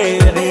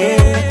espérer.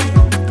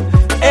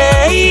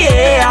 Hey,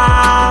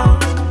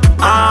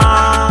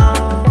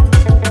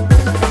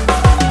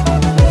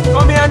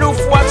 Combien de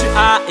fois tu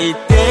as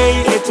été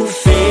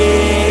étouffé?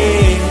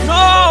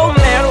 No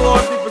matter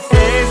what people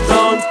say,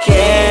 don't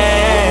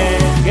care.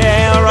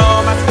 Get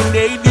wrong, asking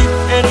David,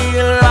 and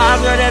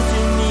realize your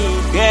destiny.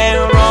 Get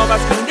wrong,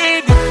 asking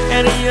David,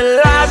 and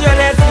realize your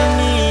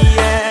destiny.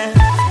 Yeah.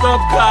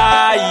 Stop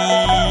crying.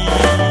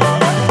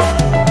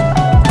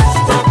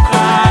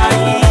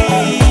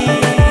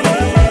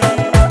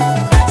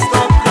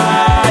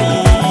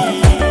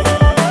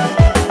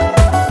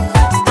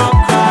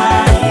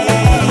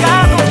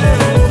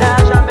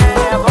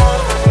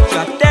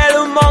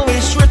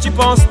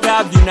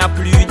 Ta vie n'a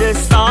plus de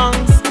sens.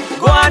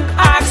 Go and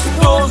ask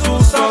those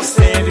who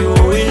succeed. You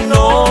will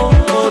know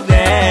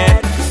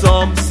that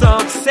some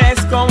success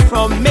comes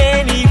from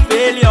many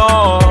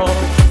failures.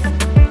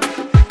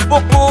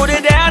 Beaucoup de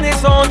derniers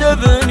sont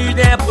devenus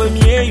des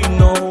premiers, you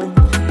know.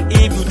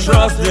 If you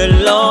trust the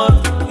Lord,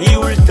 He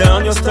will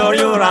turn your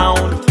story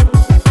around.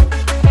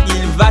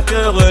 Il va te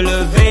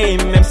relever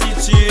même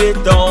si tu es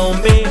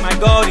tombé. My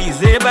God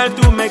is able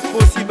to make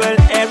possible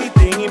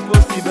everything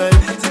impossible.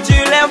 Si tu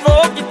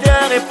l'invoques, il te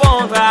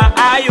répondra.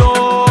 Aïe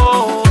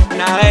oh,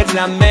 n'arrête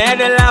jamais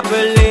de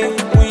l'appeler.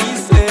 Oui, il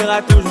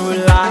sera toujours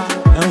là.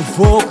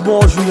 Invoque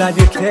mon jour la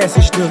détresse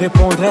et je te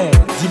répondrai,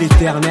 dit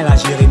l'Éternel à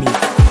Jérémie.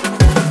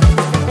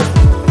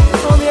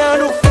 Combien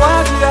de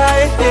fois tu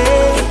as été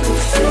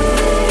étouffé?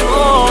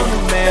 Oh, no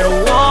matter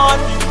what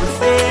people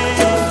say.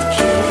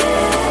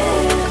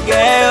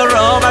 Get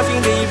up,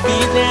 asking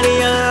David, and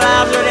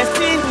realize your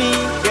destiny.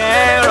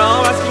 Get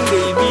up, asking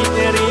David,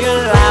 and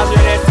realize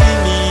your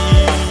destiny.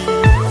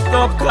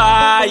 Stop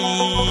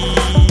crying.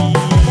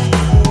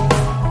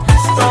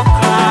 Stop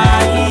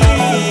crying.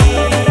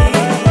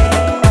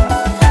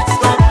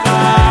 Stop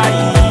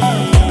crying.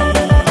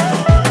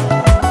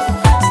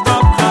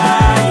 Stop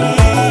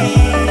crying.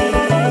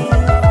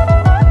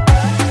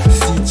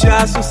 Si tu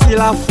associes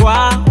la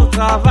foi au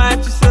travail,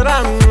 tu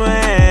seras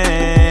loin.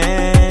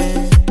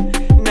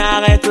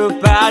 N'arrête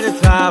pas de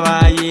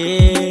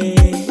travailler.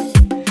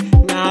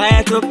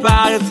 N'arrête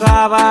pas de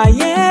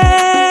travailler.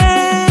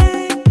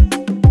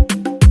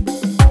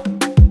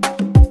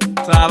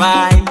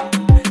 Travaille,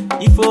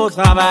 il faut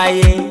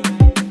travailler.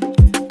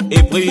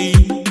 Et puis,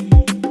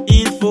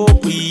 il faut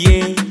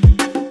prier.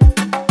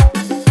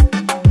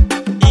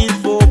 Il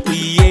faut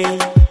prier.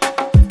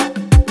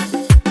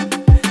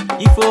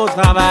 Il faut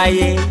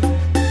travailler.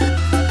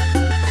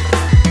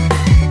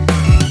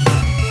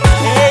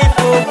 Et il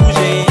faut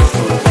bouger.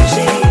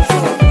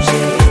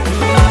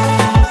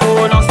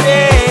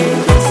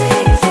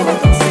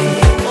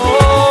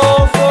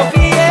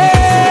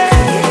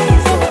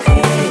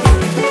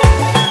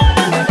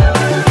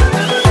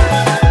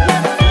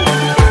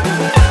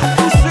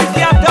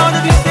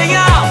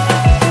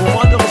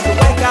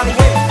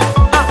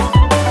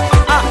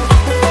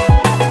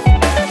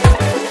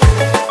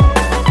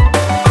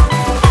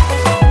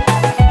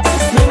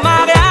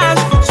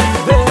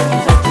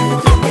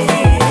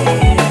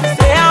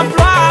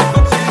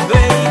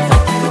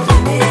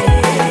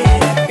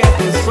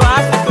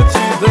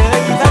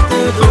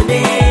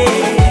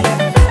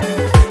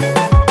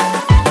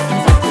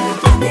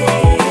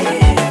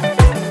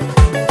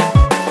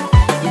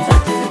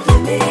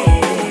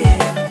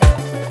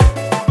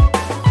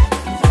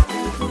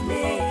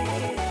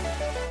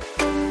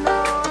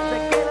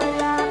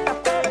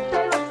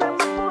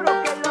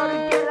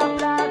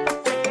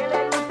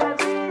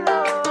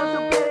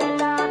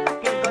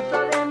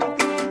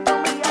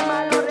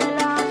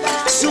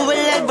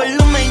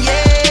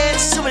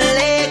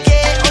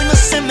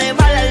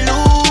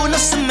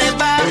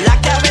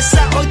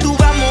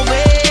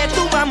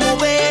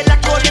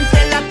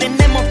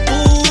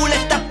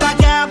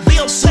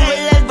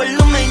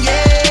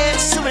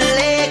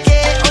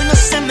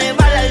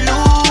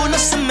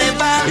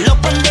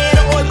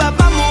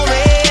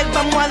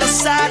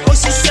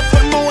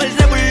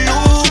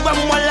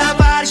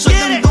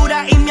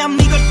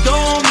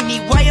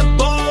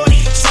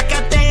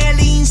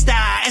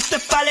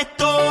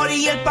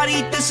 y el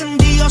party te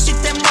encendido. Si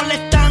te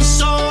molestan,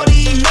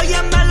 sorry. No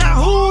llames a la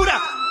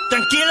jura,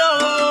 tranquilo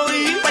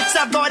voy. El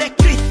sabor es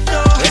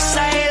Cristo,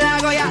 esa es la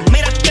Goya.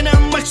 Mira,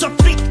 tenemos el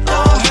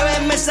sofrito,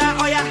 bébeme esa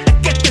olla. Es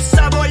que este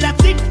sabor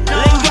latino,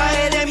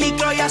 lenguaje de mi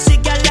croya. Así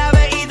que a la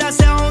bebida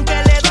sea aunque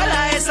le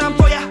duela esa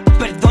ampolla.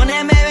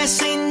 Perdóneme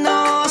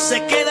vecino,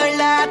 sé que doy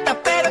lata,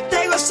 pero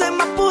este gozo es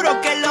más puro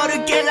que el oro y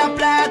que la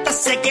plata.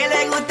 Sé que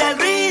le gusta el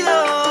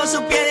ruido,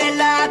 su piel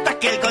delata,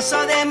 que el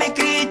gozo de mi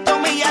Cristo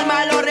mi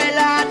alma lo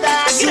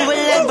relata.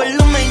 Súbele el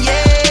volumen,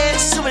 yeah,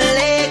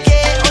 súbele que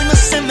hoy no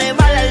se me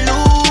va la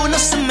luz, no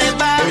se me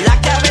va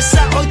la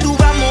cabeza. Hoy tú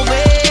vas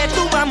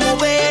a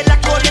mover, la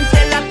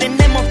corriente la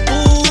tenemos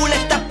full,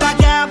 está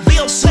apagada,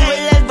 Bill.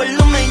 Súbele el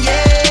volumen,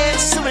 yeah,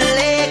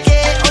 súbele que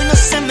hoy no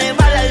se me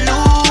va la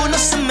luz, no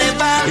se me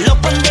va. Los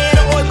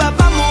panderos hoy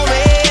vamos a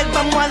mover,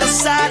 vamos a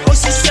danzar, hoy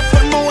sí se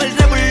formó el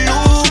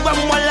revolú,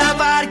 vamos a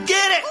lavar,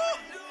 get it.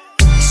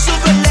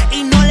 Súbele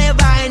y no le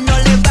bajes,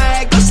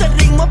 goza el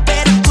ritmo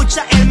pero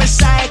escucha el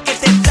mensaje que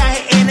te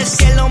traje. En el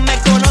cielo me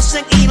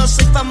conocen y no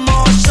soy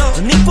famoso,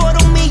 ni por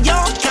un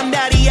millón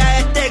cambiaría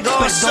este gozo.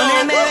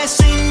 Perdóneme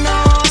vecino,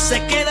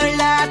 sé que doy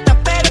lata,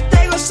 pero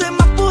este gozo es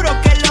más puro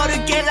que el oro y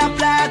que la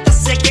plata.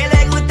 Sé que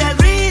le gusta el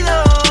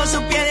ruido,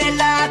 su piel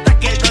delata,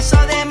 que el gozo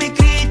de mi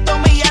Cristo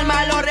mi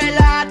alma lo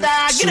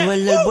relata.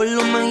 Súbele el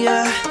volumen,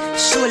 yeah,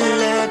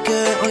 súbele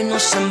que hoy no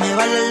se me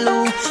va la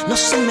luz, no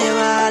se me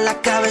va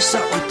la cabeza.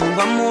 Hoy tú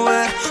vas a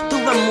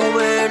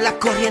mover, la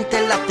corriente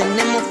la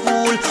tenemos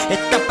full,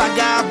 está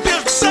apagada.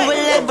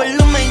 Súbele el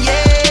volumen,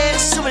 yeah,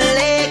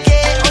 súbele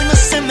que hoy no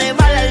se me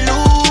va la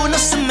luz, no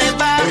se me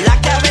va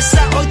la cabeza.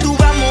 Hoy tú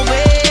vas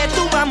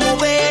a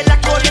mover, la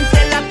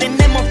corriente la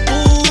tenemos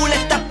full,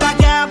 está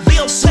apagada.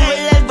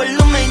 Súbele el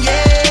volumen,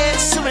 yeah,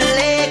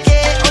 súbele que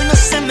hoy no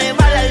se me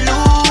va la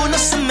luz, no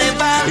se me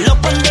va. Los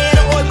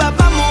panderos hoy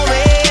vamos a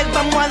mover,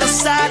 vamos a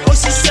danzar, hoy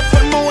sí se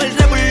formó el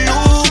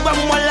revolú,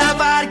 vamos a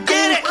lavar,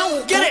 get it,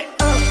 get it.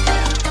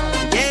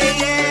 Yeah,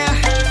 yeah,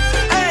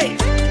 hey,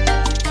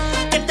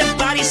 que este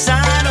party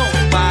sano,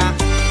 pa.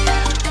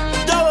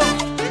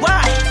 W-Y-E-O,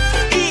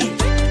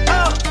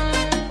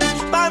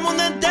 pa' el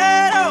mundo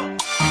entero.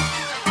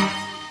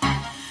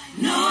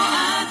 No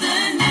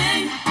other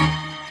name,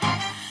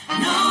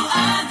 no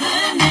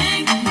other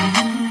name,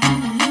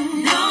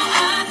 no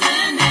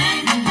other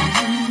name.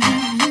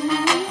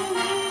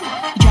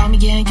 You draw me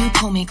in, you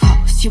pull me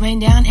close. You rain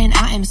down and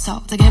I am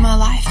salt. Again, my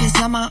life is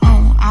not my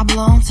own. I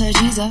belong to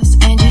Jesus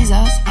and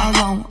Jesus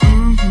alone.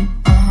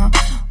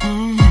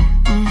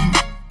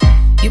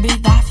 You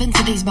breathe life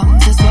into these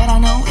bones. It's what I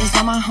know is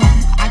not my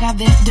home. I got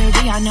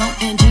victory, I know,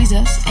 in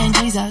Jesus and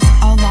Jesus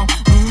alone.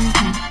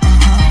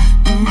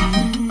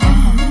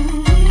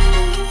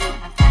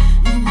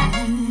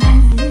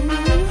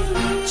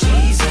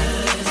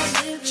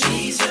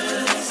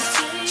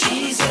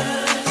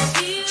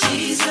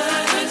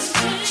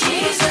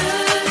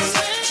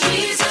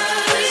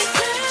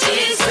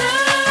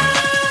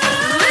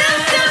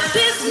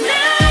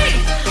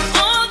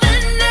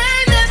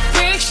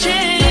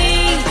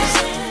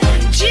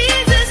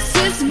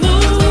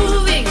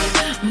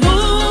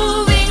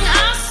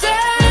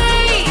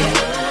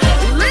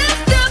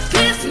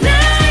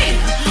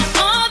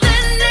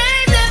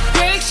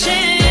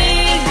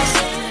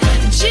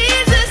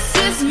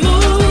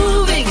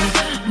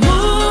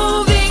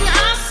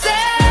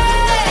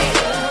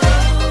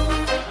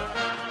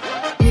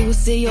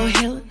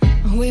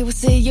 We will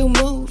see you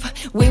move.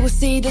 We will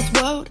see this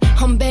world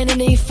on bending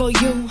knee for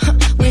you.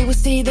 We will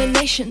see the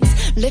nations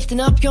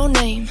lifting up your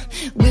name.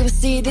 We will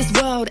see this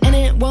world and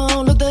it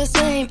won't look the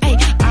same. Hey,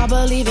 I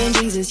believe in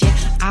Jesus, yeah,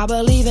 I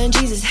believe in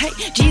Jesus. Hey,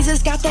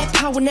 Jesus got that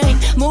power name.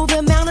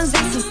 Moving mountains,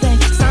 that's his thing.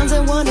 Signs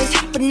and wonders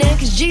happening,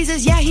 cause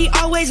Jesus, yeah, he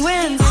always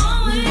wins.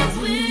 Always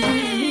wins.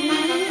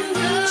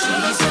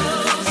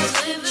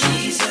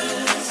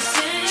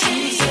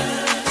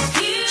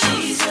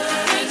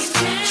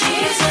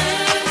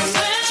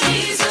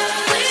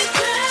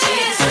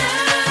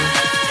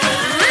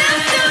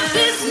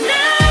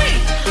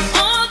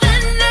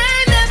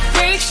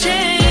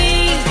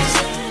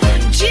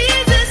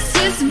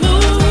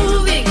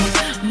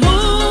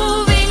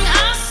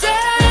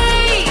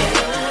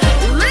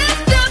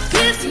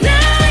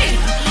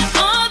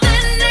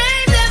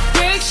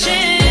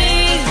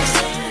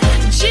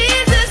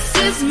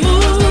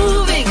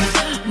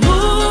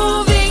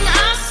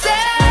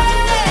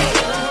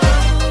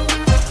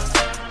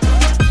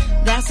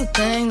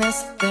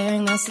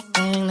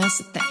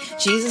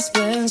 Jesus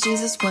wins,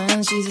 Jesus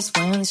wins, Jesus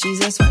wins,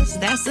 Jesus wins.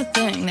 That's the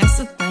thing, that's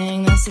the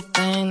thing, that's the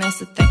thing, that's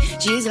the thing.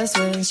 Jesus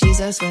wins,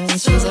 Jesus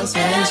wins, Jesus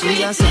wins,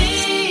 Jesus wins.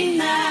 Everything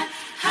that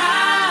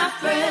I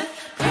breath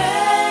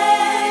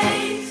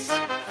praise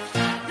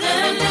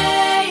the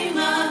name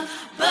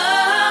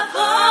above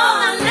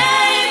all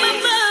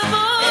names.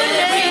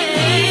 Every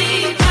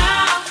knee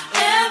bow,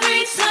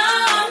 every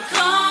tongue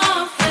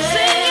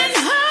confess.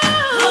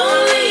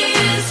 Holy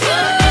is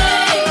your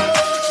name,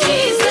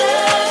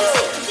 Jesus,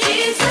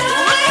 Jesus.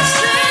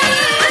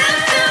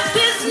 Lift up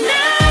his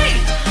name,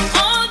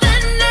 oh, the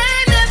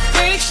name that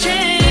breaks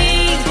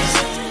chains.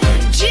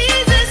 Jesus.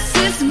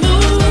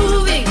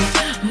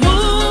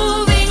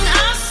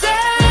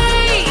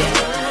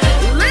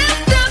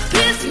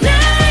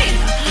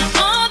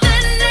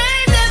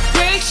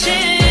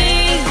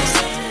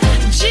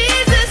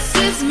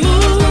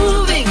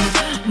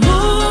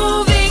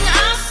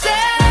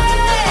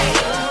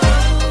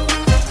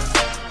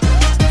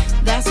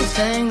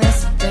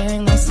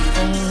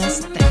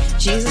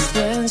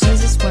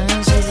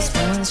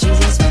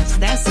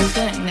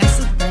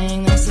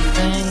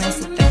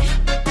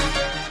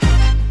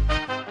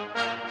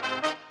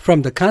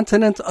 From the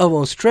continent of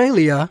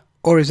Australia,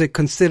 or is it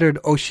considered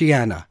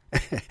Oceania?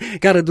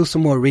 Gotta do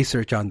some more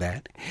research on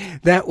that.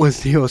 That was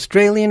the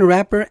Australian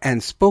rapper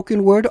and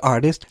spoken word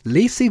artist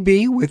Lisi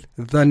B with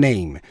The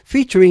Name,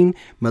 featuring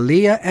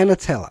Malia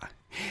Anatella.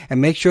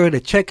 And make sure to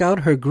check out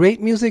her great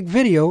music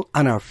video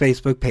on our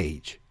Facebook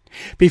page.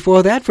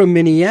 Before that, from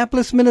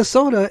Minneapolis,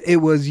 Minnesota, it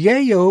was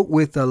Yayo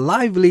with the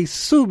lively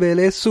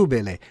Subele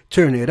Subele,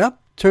 Turn It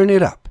Up, Turn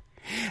It Up.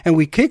 And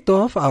we kicked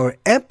off our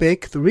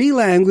epic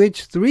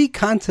 3-language,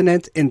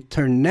 3-continent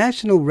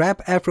international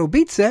rap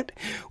Afrobeat set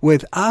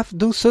with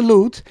Afdu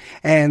Salute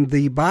and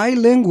the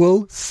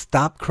bilingual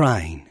Stop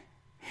Crying.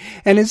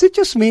 And is it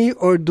just me,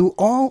 or do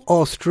all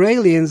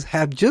Australians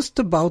have just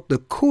about the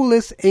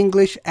coolest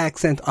English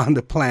accent on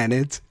the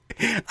planet?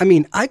 I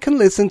mean, I can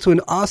listen to an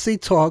Aussie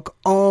talk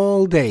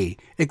all day,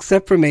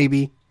 except for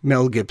maybe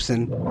Mel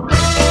Gibson.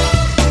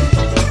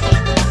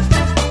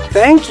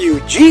 Thank you,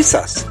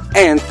 Jesus,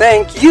 and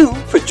thank you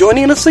for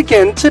joining us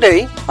again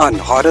today on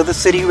Heart of the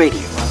City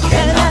Radio.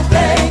 Can I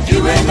thank you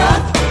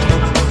enough?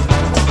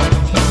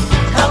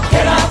 How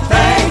can I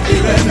thank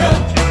you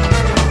enough?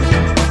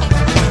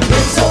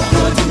 It's so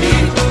good to me,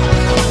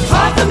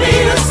 hard for me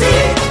to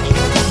see.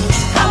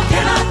 How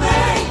can I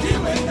thank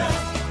you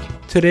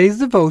enough? Today's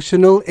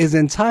devotional is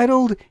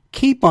entitled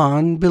Keep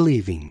On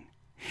Believing,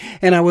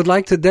 and I would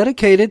like to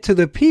dedicate it to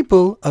the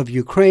people of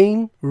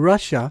Ukraine,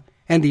 Russia,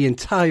 and the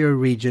entire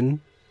region.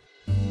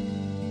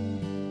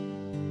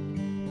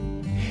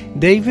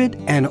 David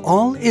and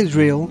all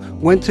Israel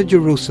went to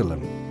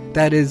Jerusalem,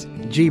 that is,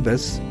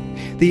 Jebus.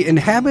 The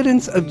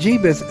inhabitants of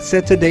Jebus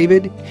said to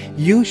David,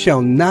 "You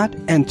shall not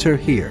enter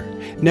here."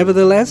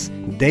 Nevertheless,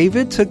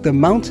 David took the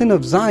mountain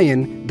of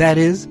Zion, that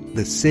is,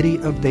 the city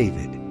of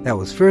David. That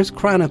was 1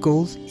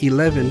 Chronicles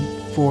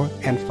 11:4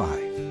 and 5.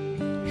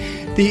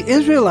 The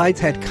Israelites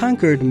had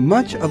conquered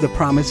much of the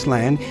promised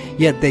land,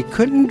 yet they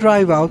couldn't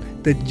drive out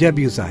the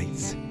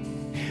Jebusites.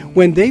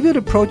 When David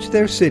approached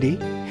their city,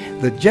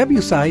 the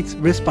Jebusites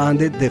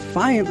responded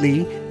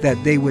defiantly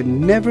that they would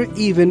never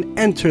even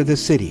enter the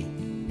city.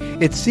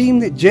 It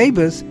seemed that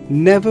Jebus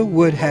never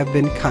would have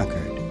been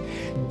conquered.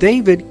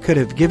 David could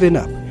have given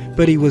up,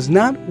 but he was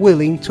not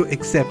willing to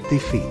accept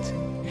defeat.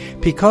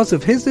 Because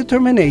of his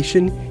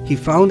determination, he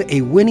found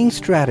a winning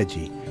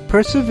strategy,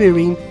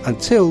 persevering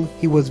until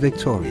he was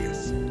victorious.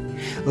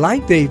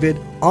 Like David,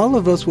 all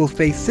of us will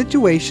face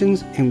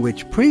situations in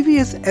which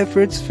previous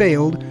efforts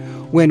failed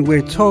when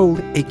we're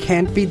told it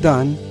can't be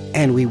done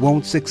and we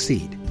won't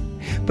succeed.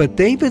 But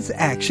David's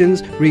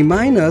actions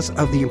remind us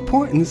of the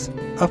importance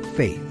of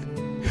faith.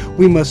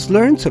 We must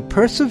learn to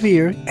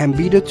persevere and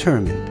be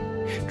determined.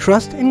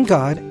 Trust in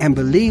God and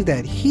believe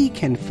that He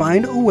can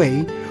find a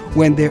way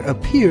when there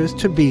appears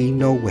to be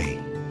no way.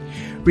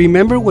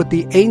 Remember what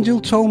the angel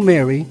told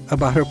Mary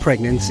about her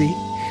pregnancy.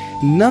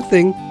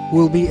 Nothing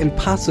will be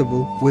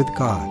impossible with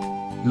God.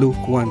 Luke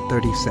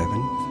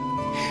 1:37.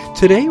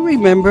 Today,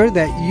 remember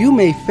that you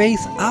may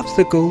face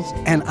obstacles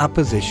and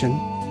opposition.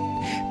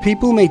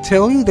 People may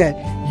tell you that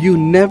you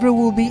never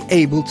will be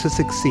able to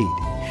succeed.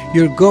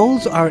 Your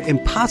goals are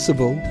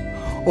impossible,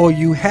 or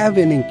you have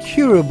an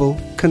incurable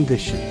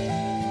condition.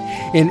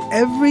 In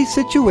every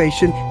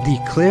situation,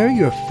 declare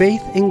your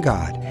faith in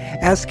God.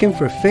 Ask Him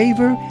for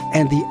favor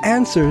and the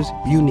answers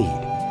you need.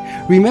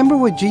 Remember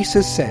what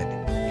Jesus said,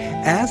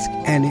 "Ask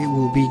and it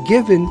will be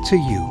given to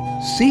you.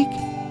 Seek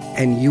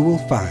and you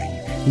will find.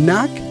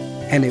 Knock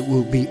and it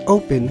will be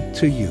open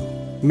to you."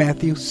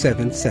 Matthew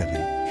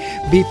 7:7.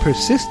 Be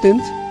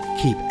persistent,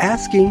 keep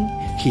asking,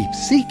 keep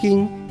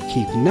seeking,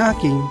 keep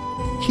knocking,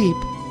 keep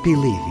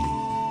believing.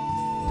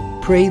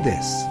 Pray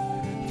this: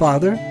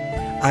 Father,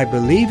 I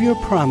believe your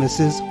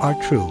promises are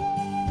true.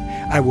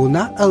 I will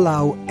not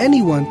allow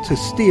anyone to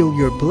steal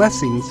your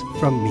blessings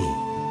from me.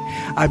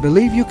 I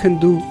believe you can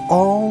do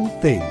all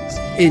things.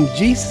 In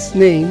Jesus'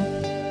 name,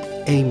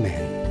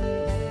 amen.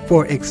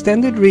 For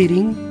extended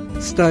reading,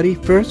 study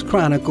 1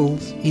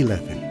 Chronicles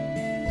 11.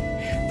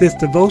 This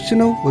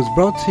devotional was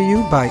brought to you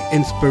by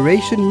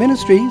Inspiration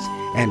Ministries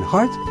and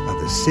Heart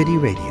of the City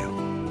Radio.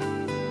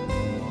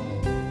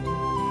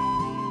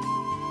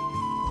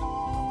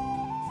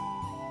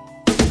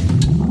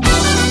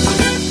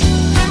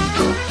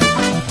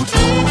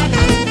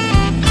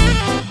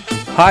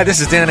 Hi,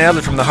 this is Dan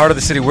Adler from the Heart of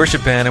the City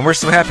Worship Band, and we're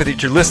so happy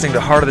that you're listening to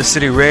Heart of the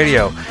City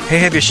Radio. Hey,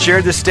 have you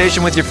shared this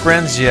station with your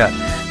friends yet?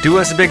 Do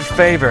us a big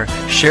favor.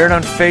 Share it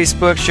on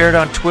Facebook, share it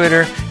on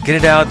Twitter, get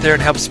it out there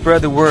and help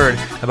spread the word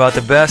about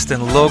the best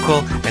in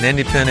local and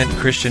independent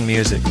Christian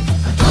music. I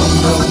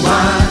don't know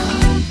why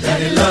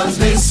Daddy loves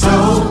me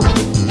so.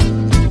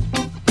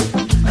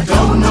 I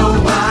don't know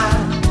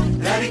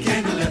why Daddy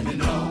came to let me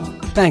know.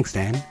 Thanks,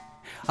 Dan.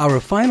 Our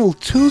final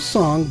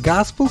 2-song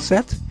gospel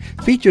set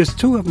features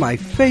two of my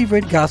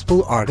favorite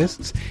gospel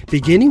artists,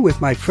 beginning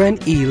with my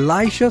friend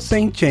Elisha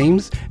St.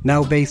 James,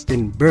 now based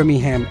in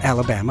Birmingham,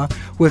 Alabama,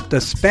 with the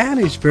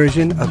Spanish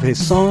version of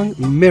his song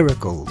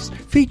Miracles,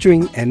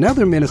 featuring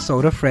another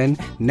Minnesota friend,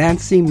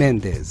 Nancy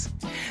Mendez.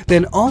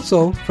 Then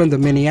also from the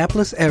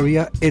Minneapolis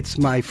area, it's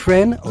my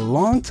friend,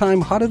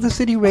 longtime Heart of the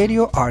City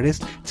radio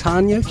artist,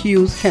 Tanya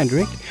Hughes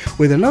Hendrick,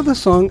 with another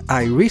song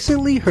I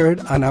recently heard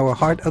on our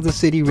Heart of the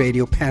City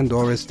radio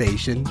Pandora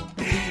station.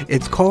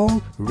 It's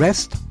called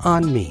Rest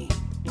on Me.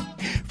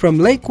 From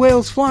Lake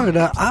Wales,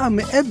 Florida, I'm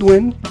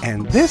Edwin,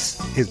 and this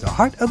is the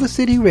Heart of the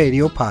City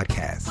radio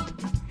podcast.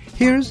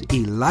 Here's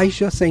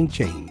Elisha St.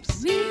 James.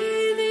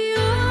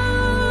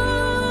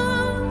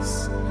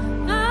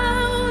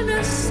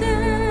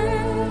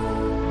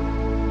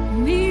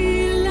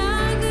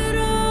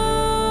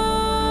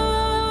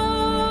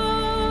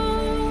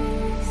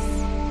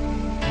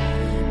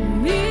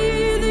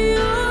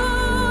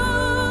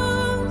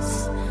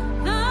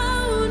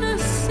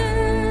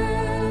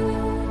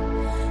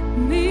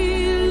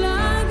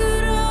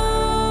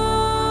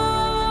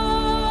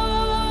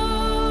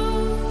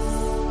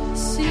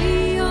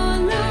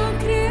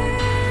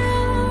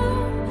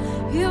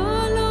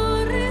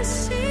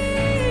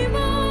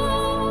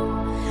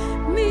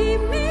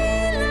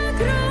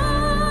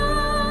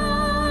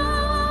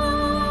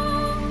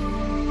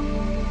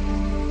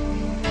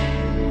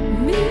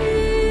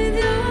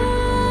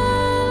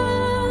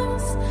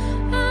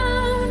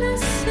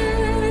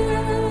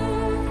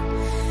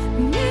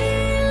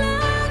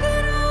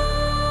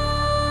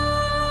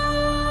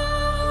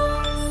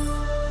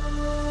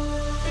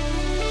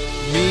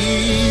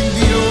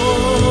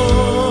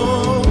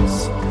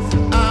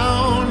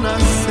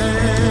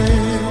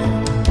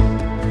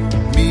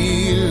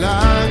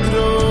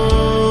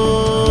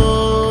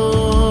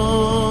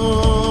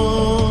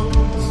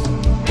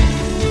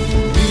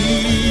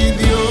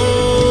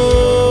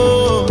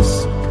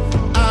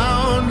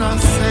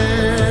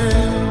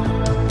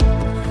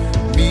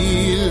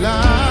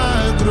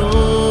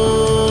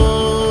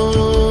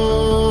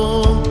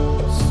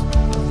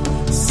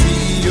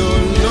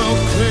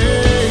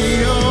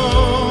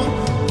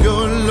 Yo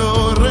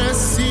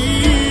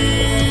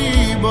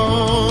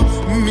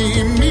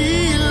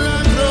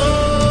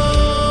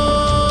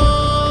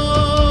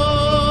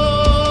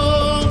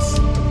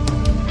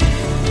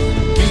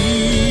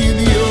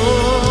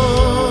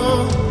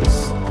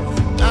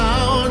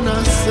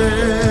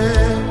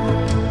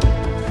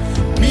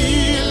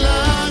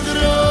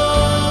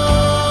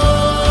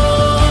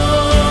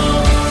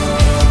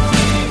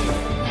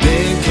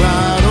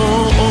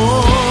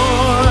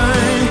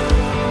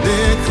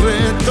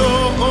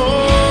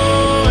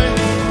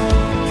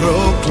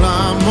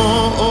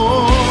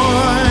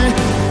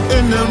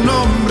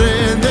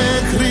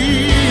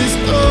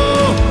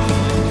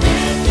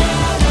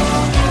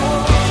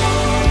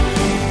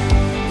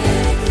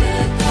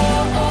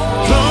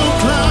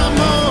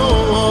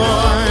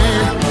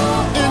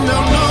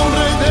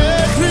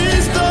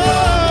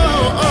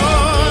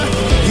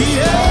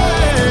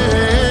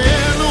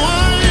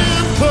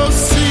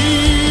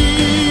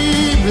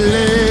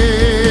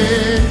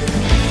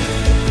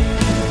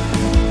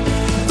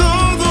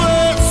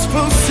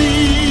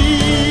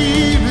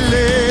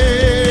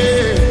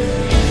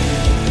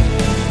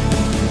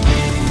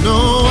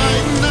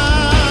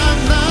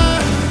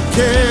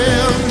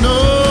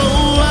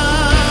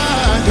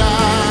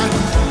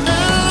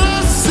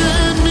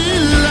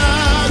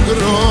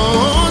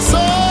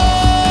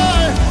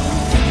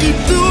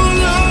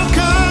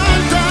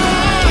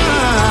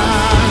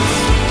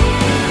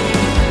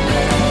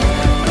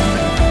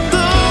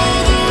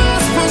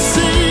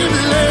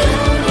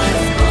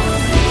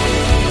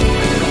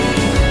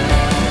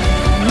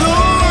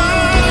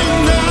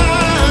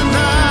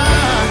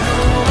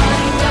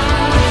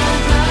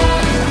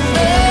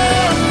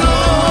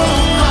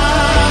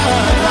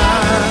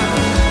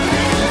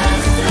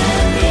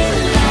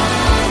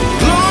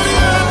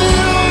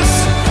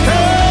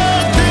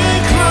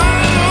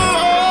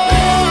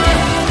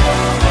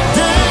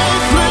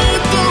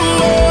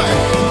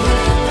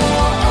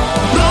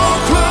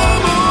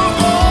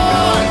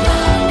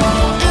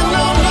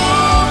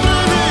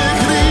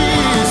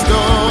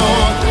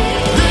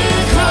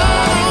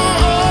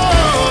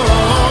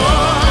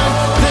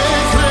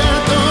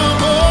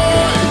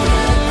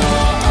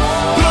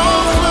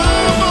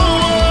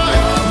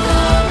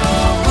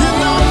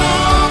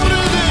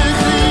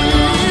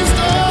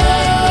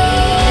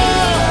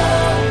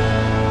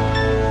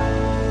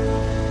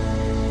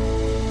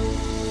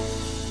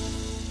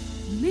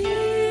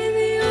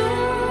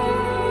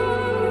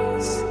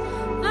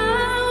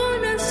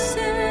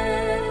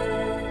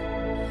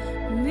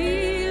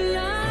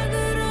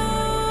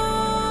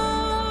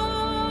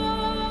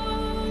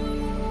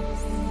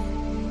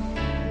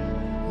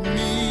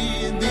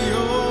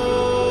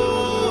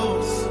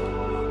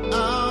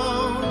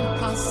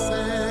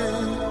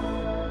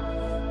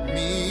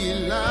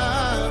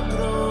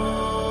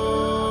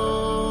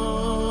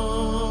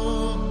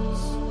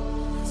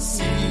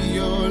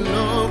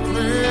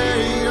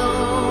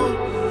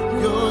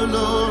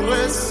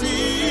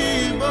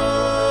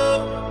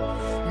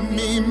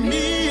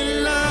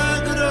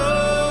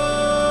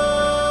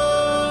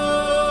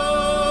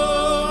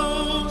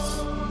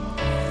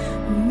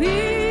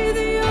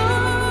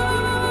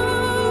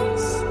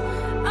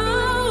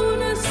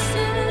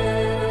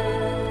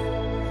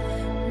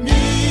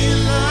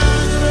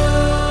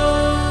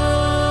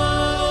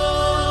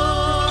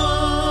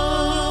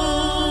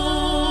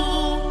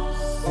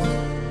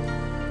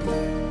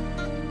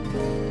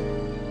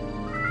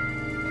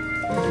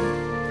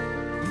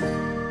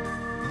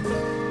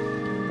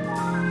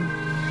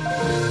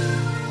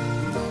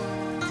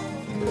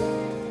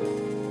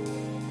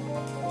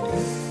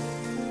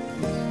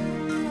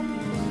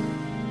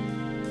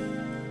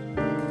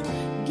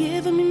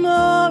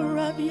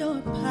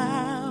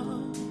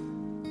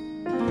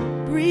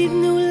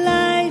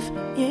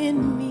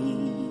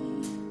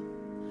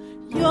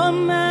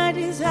You're my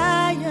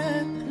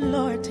desire,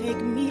 Lord, take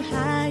me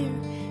higher,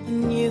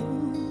 and you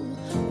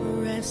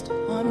rest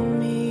on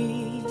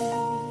me.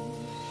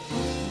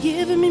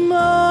 Give me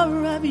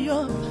more of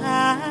your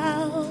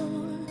power,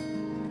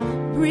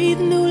 breathe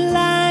new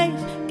life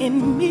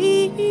in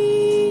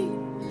me.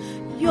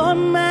 You're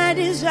my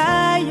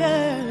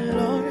desire,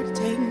 Lord,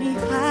 take me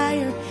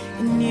higher,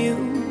 and you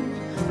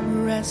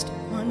rest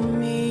on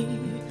me,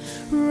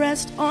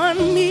 rest on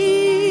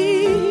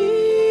me.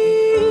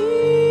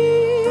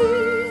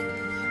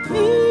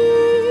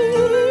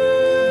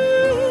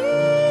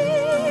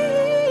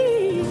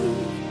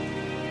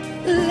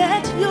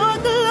 Let your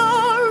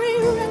glory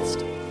rest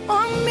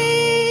on me.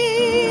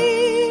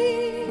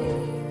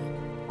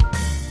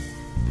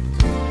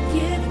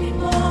 Give me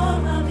more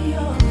of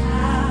your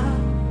power,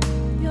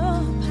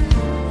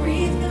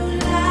 breathe new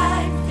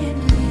life in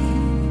me.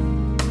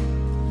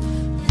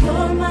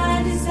 You're my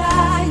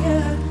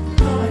desire,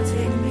 Lord,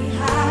 take me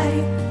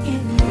higher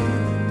in you.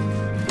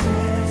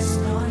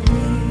 Rest on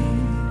me.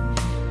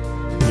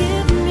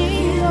 Give me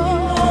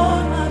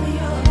more of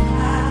your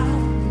power,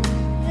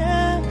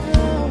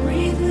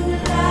 breathe new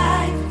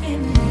life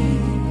in me.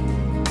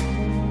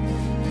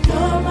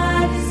 You're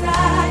my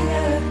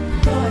desire,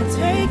 Lord,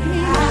 take me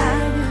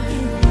higher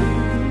in you.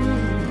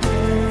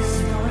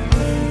 Rest on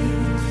me,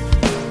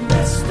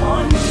 rest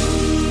on me,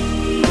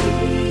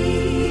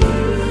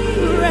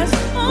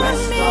 rest on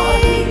me.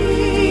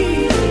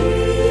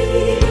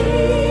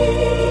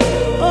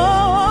 Oh,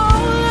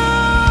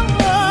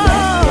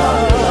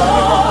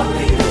 Lord,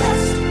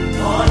 rest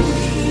on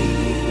me.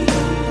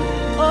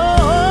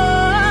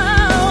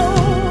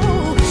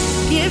 Oh,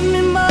 give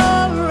me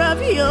more of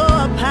your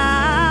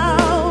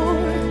power.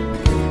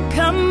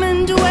 Come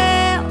and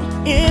dwell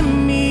in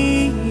me.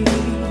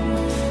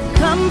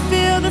 Come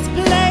fill this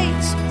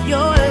place.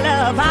 Your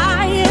love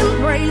I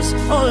embrace.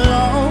 Oh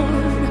Lord,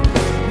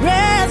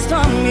 rest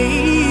on me.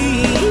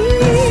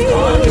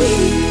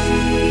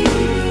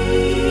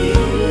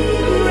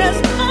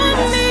 Rest on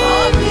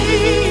me.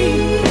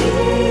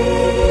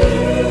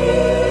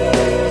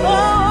 Oh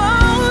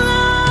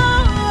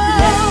Lord,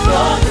 let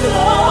your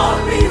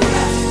glory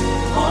rest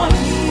on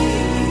me.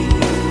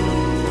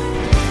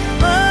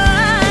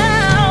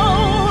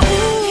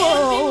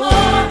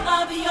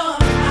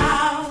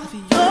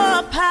 Your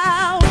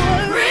power,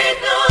 breathe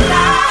new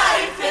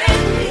life in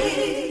me.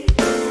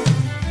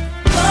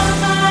 You're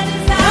my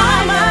desire,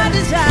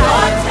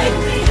 Lord, take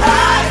me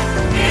high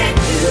in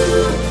you.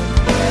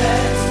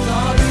 Rest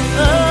on me,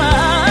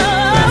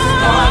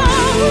 rest on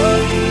me.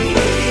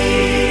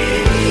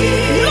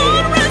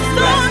 Lord, rest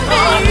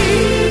on me.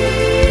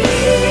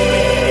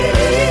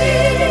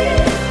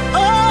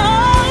 Oh,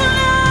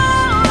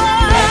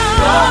 let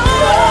your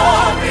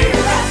glory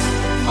rest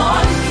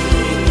on me.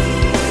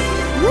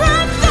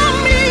 Rest on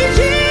me,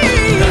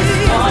 Jesus.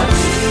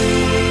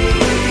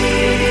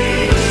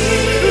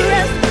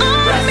 Rest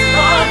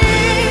on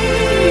me.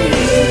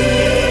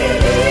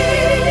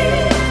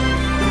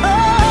 Oh,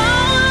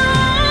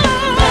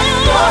 let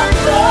your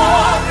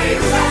glory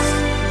rest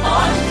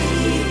on me.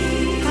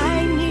 I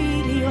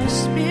need your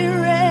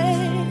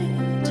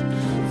spirit.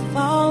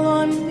 Fall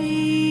on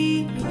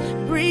me.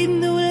 Breathe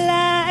new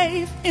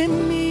life in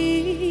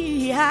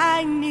me.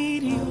 I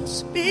need your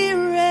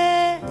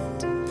spirit.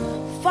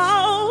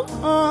 Fall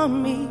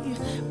on me.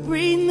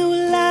 Breathe new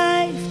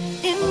life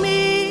in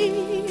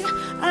me.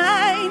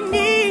 I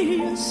need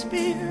your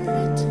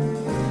spirit.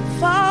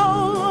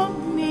 Fall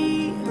on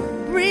me.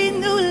 Breathe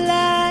new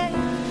life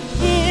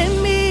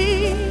in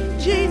me.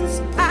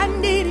 Jesus, I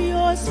need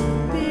your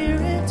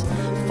spirit.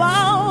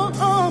 Fall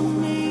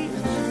on me.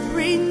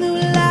 Breathe new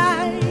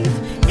life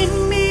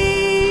in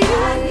me. I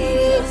need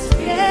your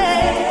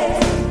spirit.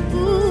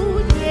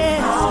 Ooh,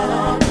 yes. Fall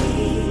on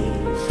me.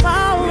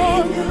 Fall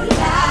on me.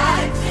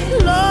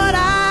 Lord,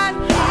 I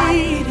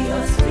need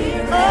your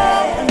spirit. Oh,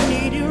 I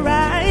need you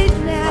right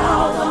now.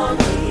 Fall on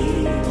me.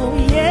 Oh,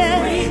 yes.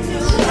 Breathe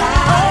new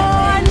life.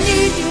 Oh, I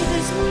need you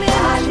this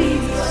minute. I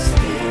need your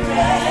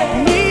spirit.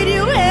 Need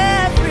you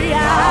every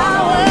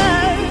hour.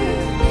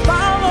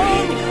 Fall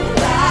on me.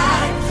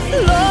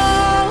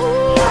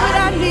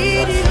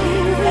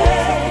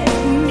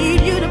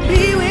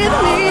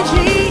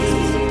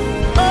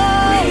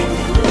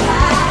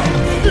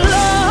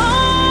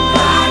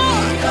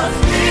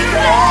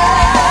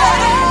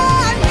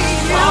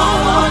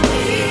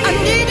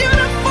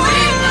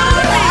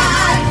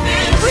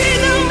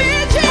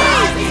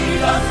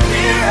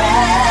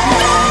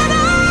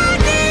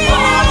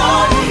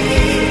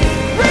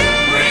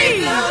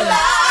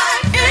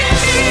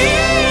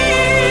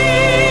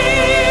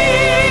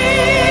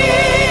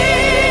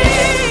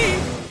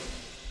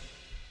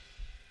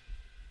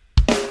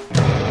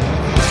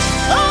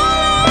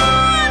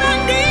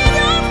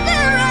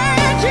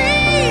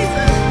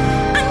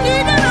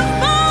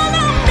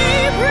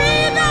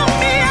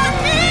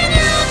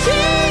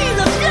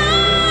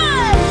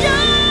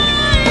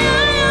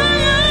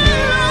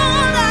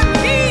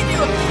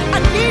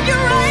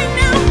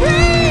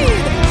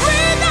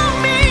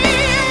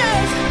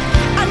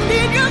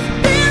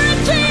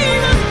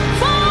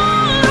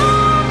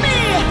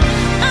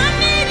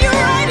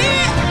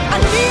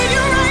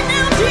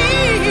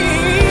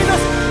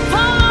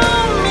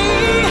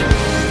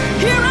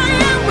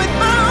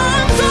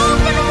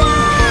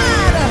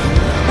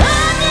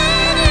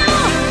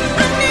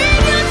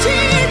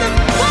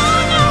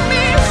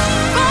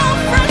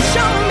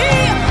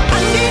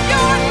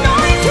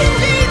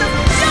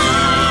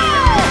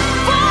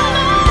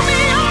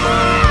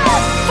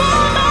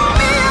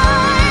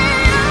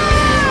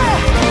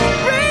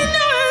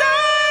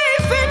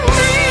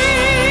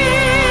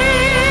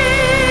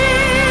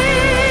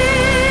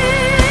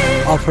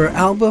 Off her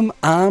album,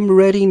 I'm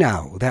Ready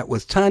Now. That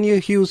was Tanya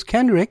Hughes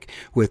Kendrick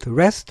with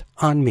Rest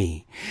on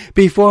Me.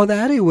 Before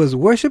that, it was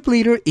worship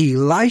leader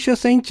Elisha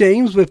St.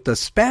 James with the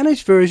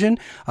Spanish version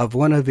of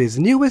one of his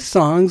newest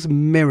songs,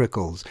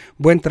 Miracles.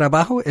 Buen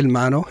trabajo,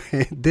 hermano.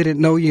 Didn't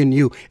know you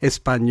knew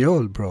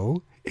Espanol,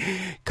 bro.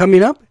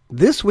 Coming up,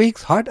 this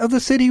week's Heart of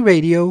the City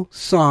Radio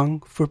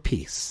Song for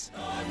Peace.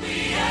 Lord,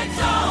 we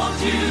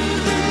exalt you.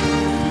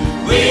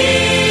 We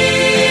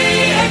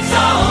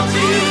exalt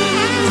you.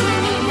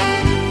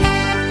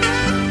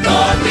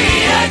 Lord, we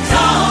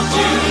exalt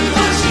you.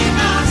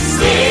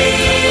 We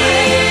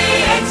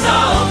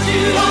exalt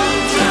you.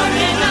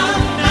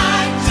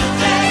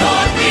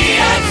 Lord, we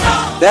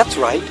exalt. That's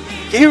right.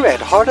 Here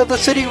at Heart of the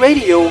City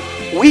Radio,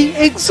 we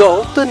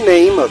exalt the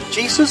name of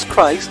Jesus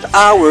Christ,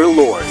 our Lord.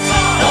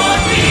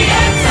 Lord, we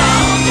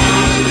exalt you.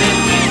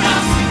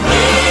 We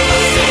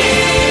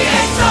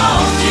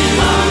exalt you.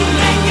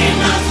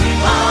 Making us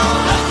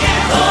whole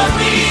again. Lord,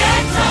 we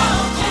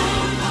exalt you.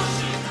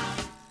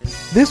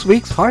 This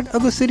week's Heart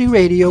of the City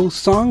Radio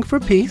Song for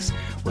Peace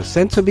was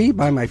sent to me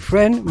by my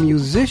friend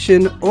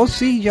musician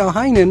Ossi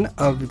Johainen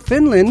of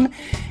Finland,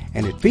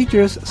 and it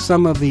features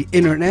some of the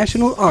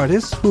international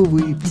artists who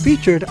we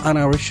featured on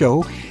our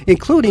show,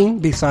 including,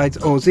 besides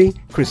Ossi,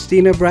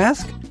 Christina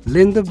Brask,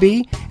 Linda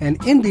B., and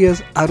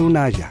India's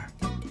Arunaja.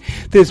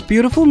 This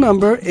beautiful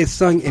number is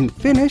sung in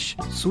Finnish,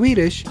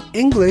 Swedish,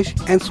 English,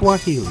 and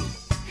Swahili.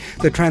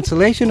 The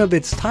translation of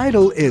its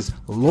title is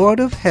Lord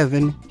of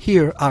Heaven,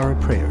 Hear Our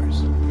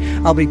Prayers.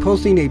 I'll be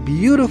posting a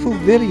beautiful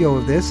video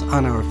of this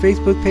on our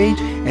Facebook page,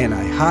 and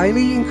I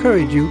highly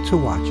encourage you to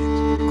watch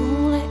it.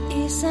 Kuule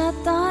Isä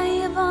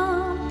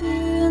taivaan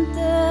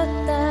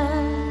pyyntötä,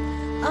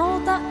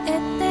 auta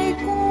ettei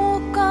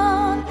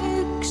kukaan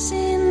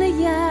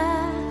yksin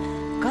jää.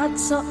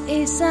 Katso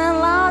Isä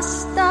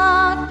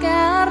lasta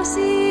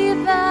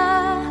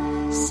kärsivää,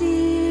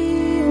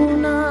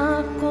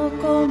 siunaa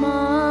koko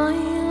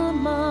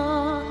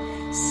maailmaa,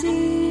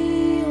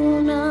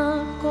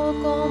 siunaa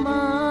koko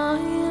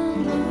maailmaa.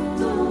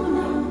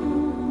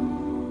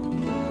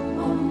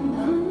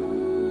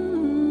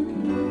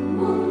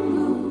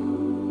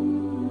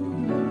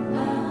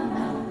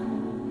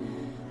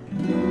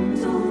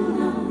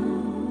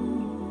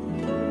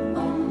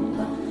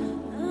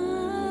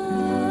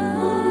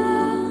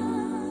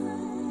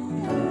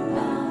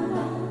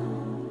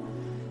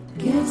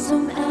 Gud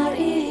som är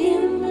i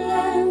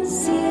himlen,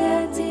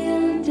 se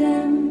till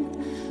dem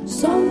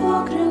som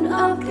på grund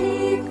av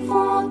krig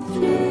fått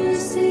fly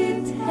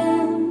sitt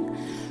hem.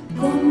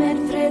 Kom med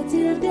fred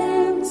till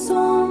dem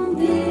som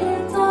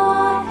vill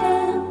ta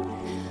hem.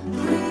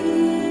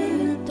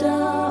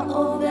 Skydda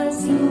och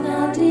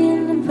välsigna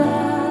din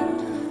värld.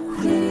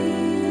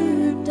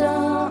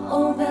 Skydda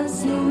och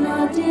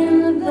välsigna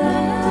din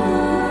värld.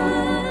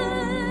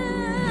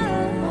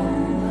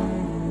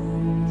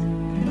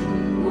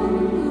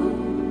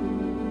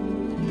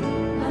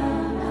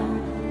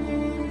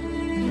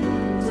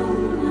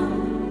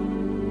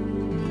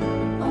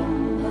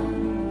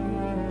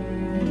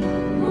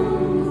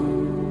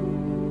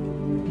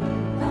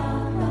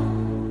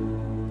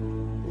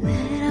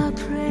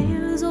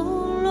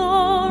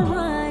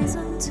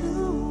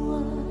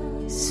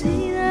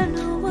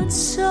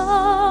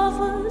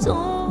 Suffers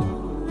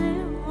on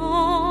their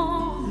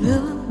own.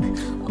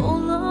 Look, oh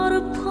Lord,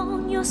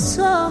 upon your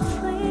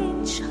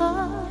suffering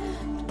child.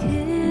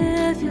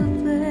 Give your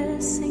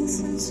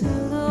blessings into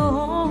the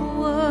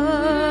whole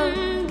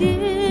world.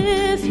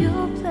 Give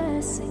your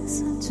blessings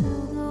into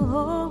the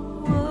whole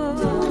world.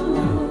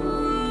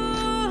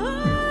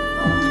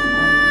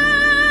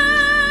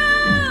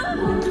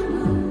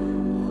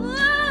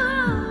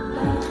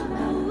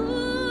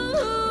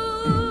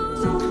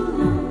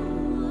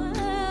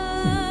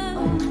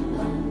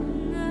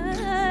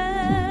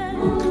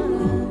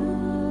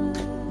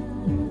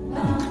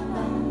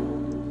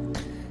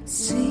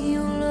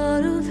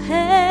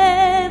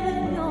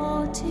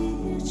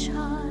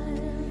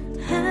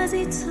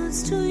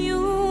 Turns to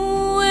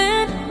you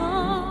in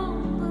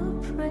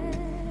humble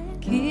prayer.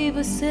 Give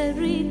us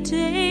every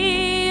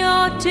day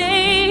our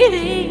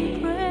daily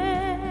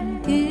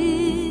bread.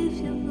 Give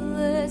your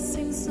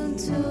blessings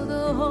unto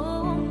the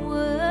whole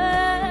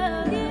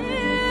world.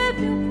 Give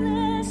your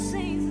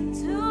blessings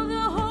unto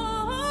the whole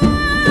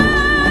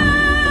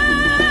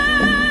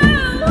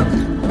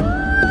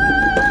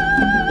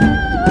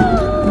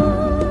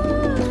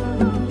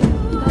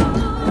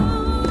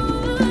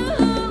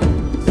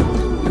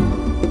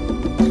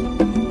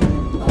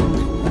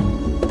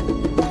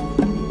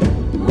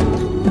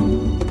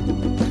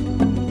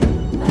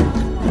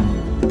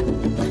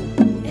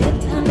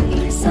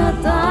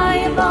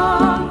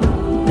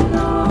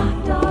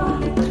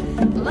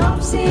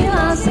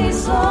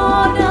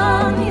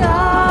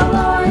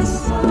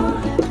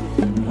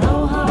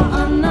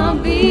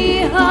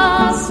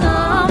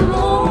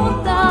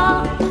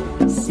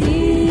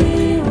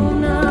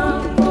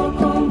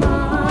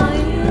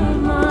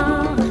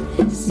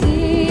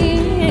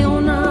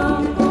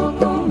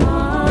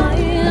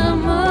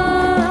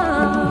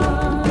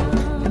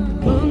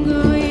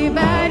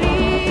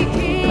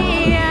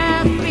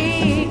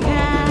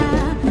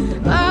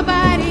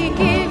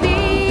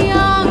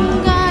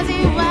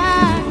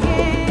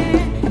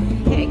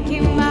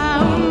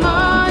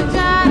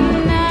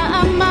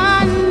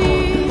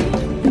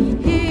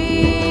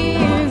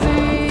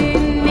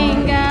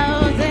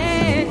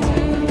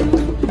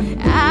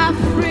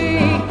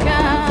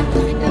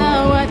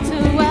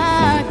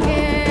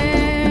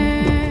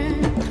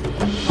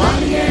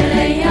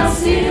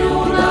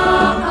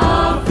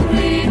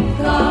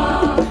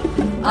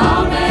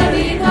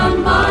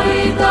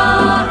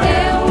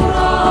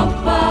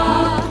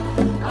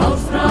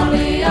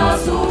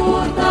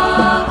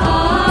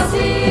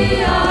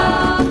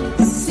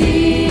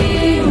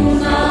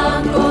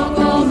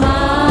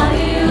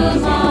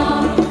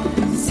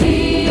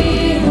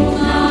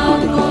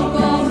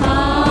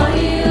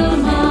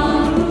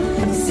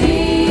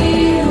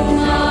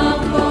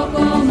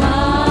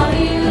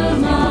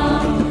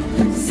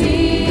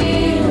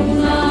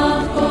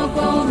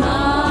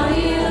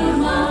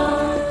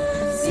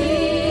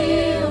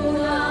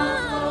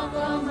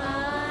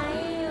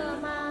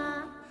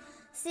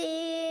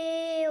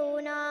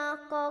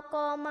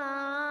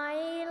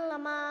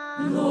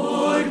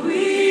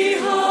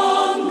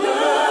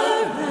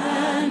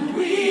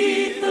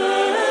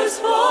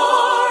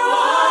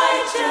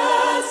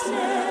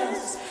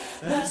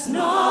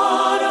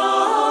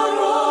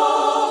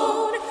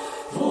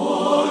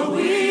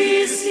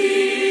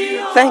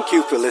Thank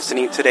you for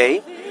listening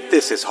today.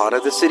 This is Heart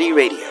of the City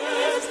Radio.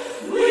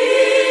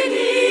 We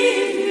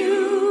need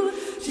you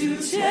to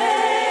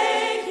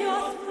take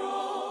your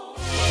throne.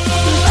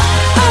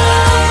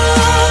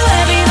 Oh,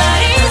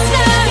 everybody's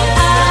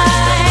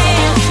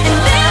high, and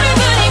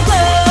everybody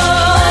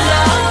close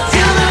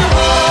till the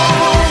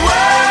whole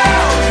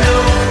world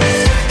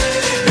knows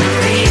the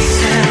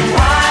reason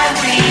why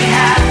we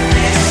have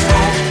this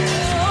hope.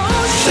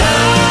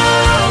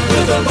 Shout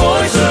with a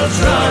voice of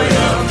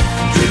triumph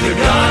to the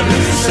God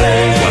who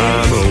saves.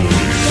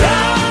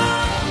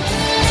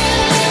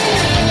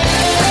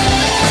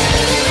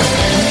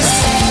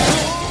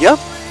 Yup,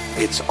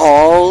 it's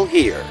all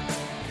here.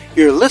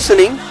 You're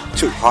listening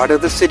to Heart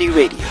of the City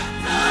Radio.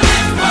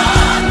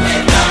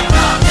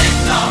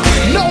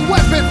 No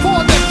weapon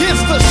formed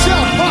against us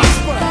shall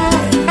prosper.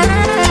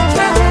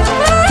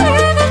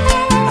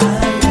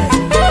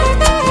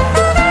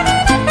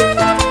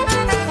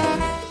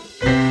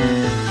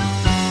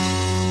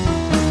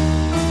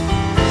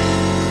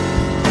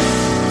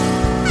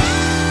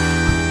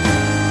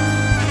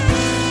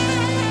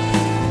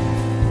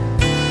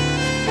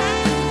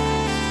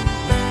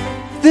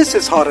 This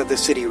is Heart of the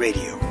City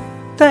Radio.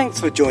 Thanks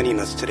for joining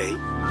us today.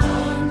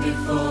 Long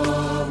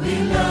before we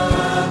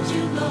loved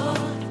you,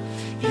 Lord,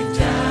 you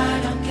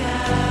died on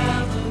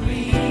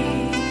Calvary.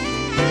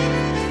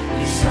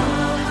 We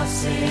saw how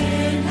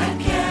sin had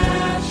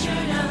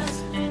captured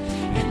us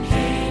and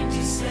came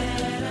to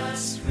set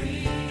us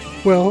free.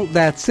 Well,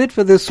 that's it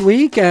for this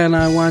week, and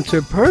I want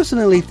to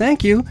personally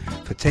thank you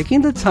for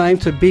taking the time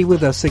to be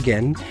with us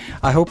again.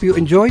 I hope you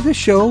enjoyed the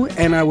show,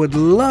 and I would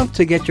love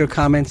to get your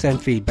comments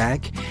and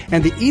feedback.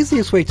 And the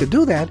easiest way to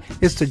do that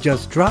is to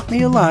just drop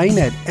me a line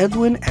at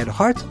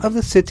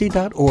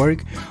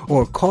edwin@heartsofthecity.org,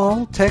 or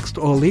call, text,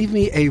 or leave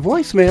me a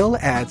voicemail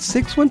at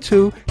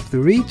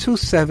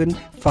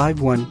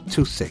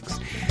 612-327-5126.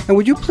 And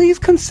would you please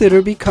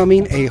consider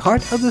becoming a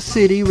Heart of the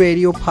City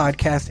Radio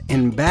podcast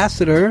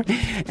ambassador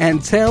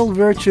and tell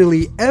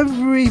virtually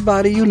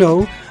everybody you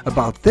know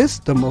about this,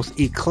 the most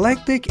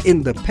eclectic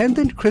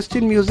independent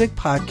Christian music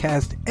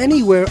podcast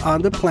anywhere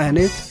on the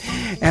planet.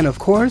 And of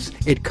course,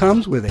 it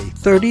comes with a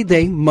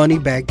 30-day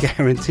money-back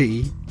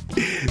guarantee.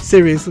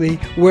 Seriously,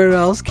 where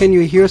else can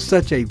you hear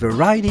such a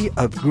variety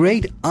of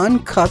great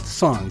uncut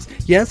songs?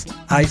 Yes,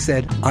 I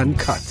said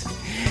uncut.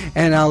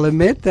 And I'll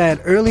admit that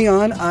early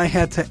on I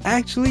had to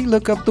actually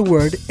look up the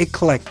word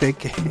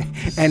eclectic,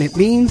 and it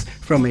means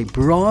from a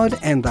broad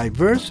and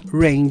diverse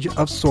range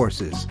of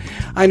sources.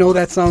 I know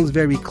that sounds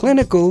very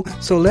clinical,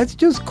 so let's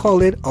just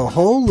call it a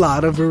whole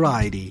lot of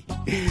variety.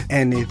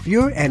 And if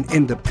you're an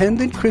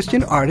independent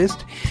Christian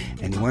artist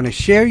and you want to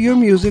share your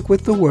music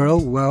with the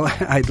world, well,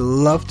 I'd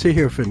love to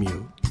hear from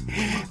you.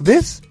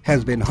 This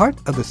has been Heart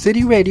of the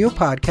City Radio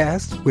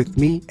podcast with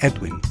me,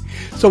 Edwin.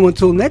 So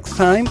until next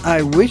time,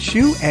 I wish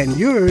you and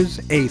yours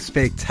a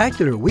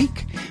spectacular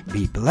week.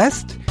 Be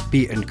blessed,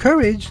 be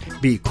encouraged,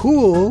 be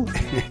cool.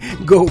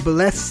 Go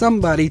bless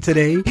somebody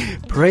today.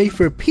 Pray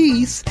for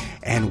peace,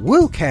 and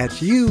we'll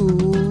catch you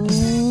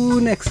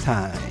next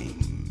time.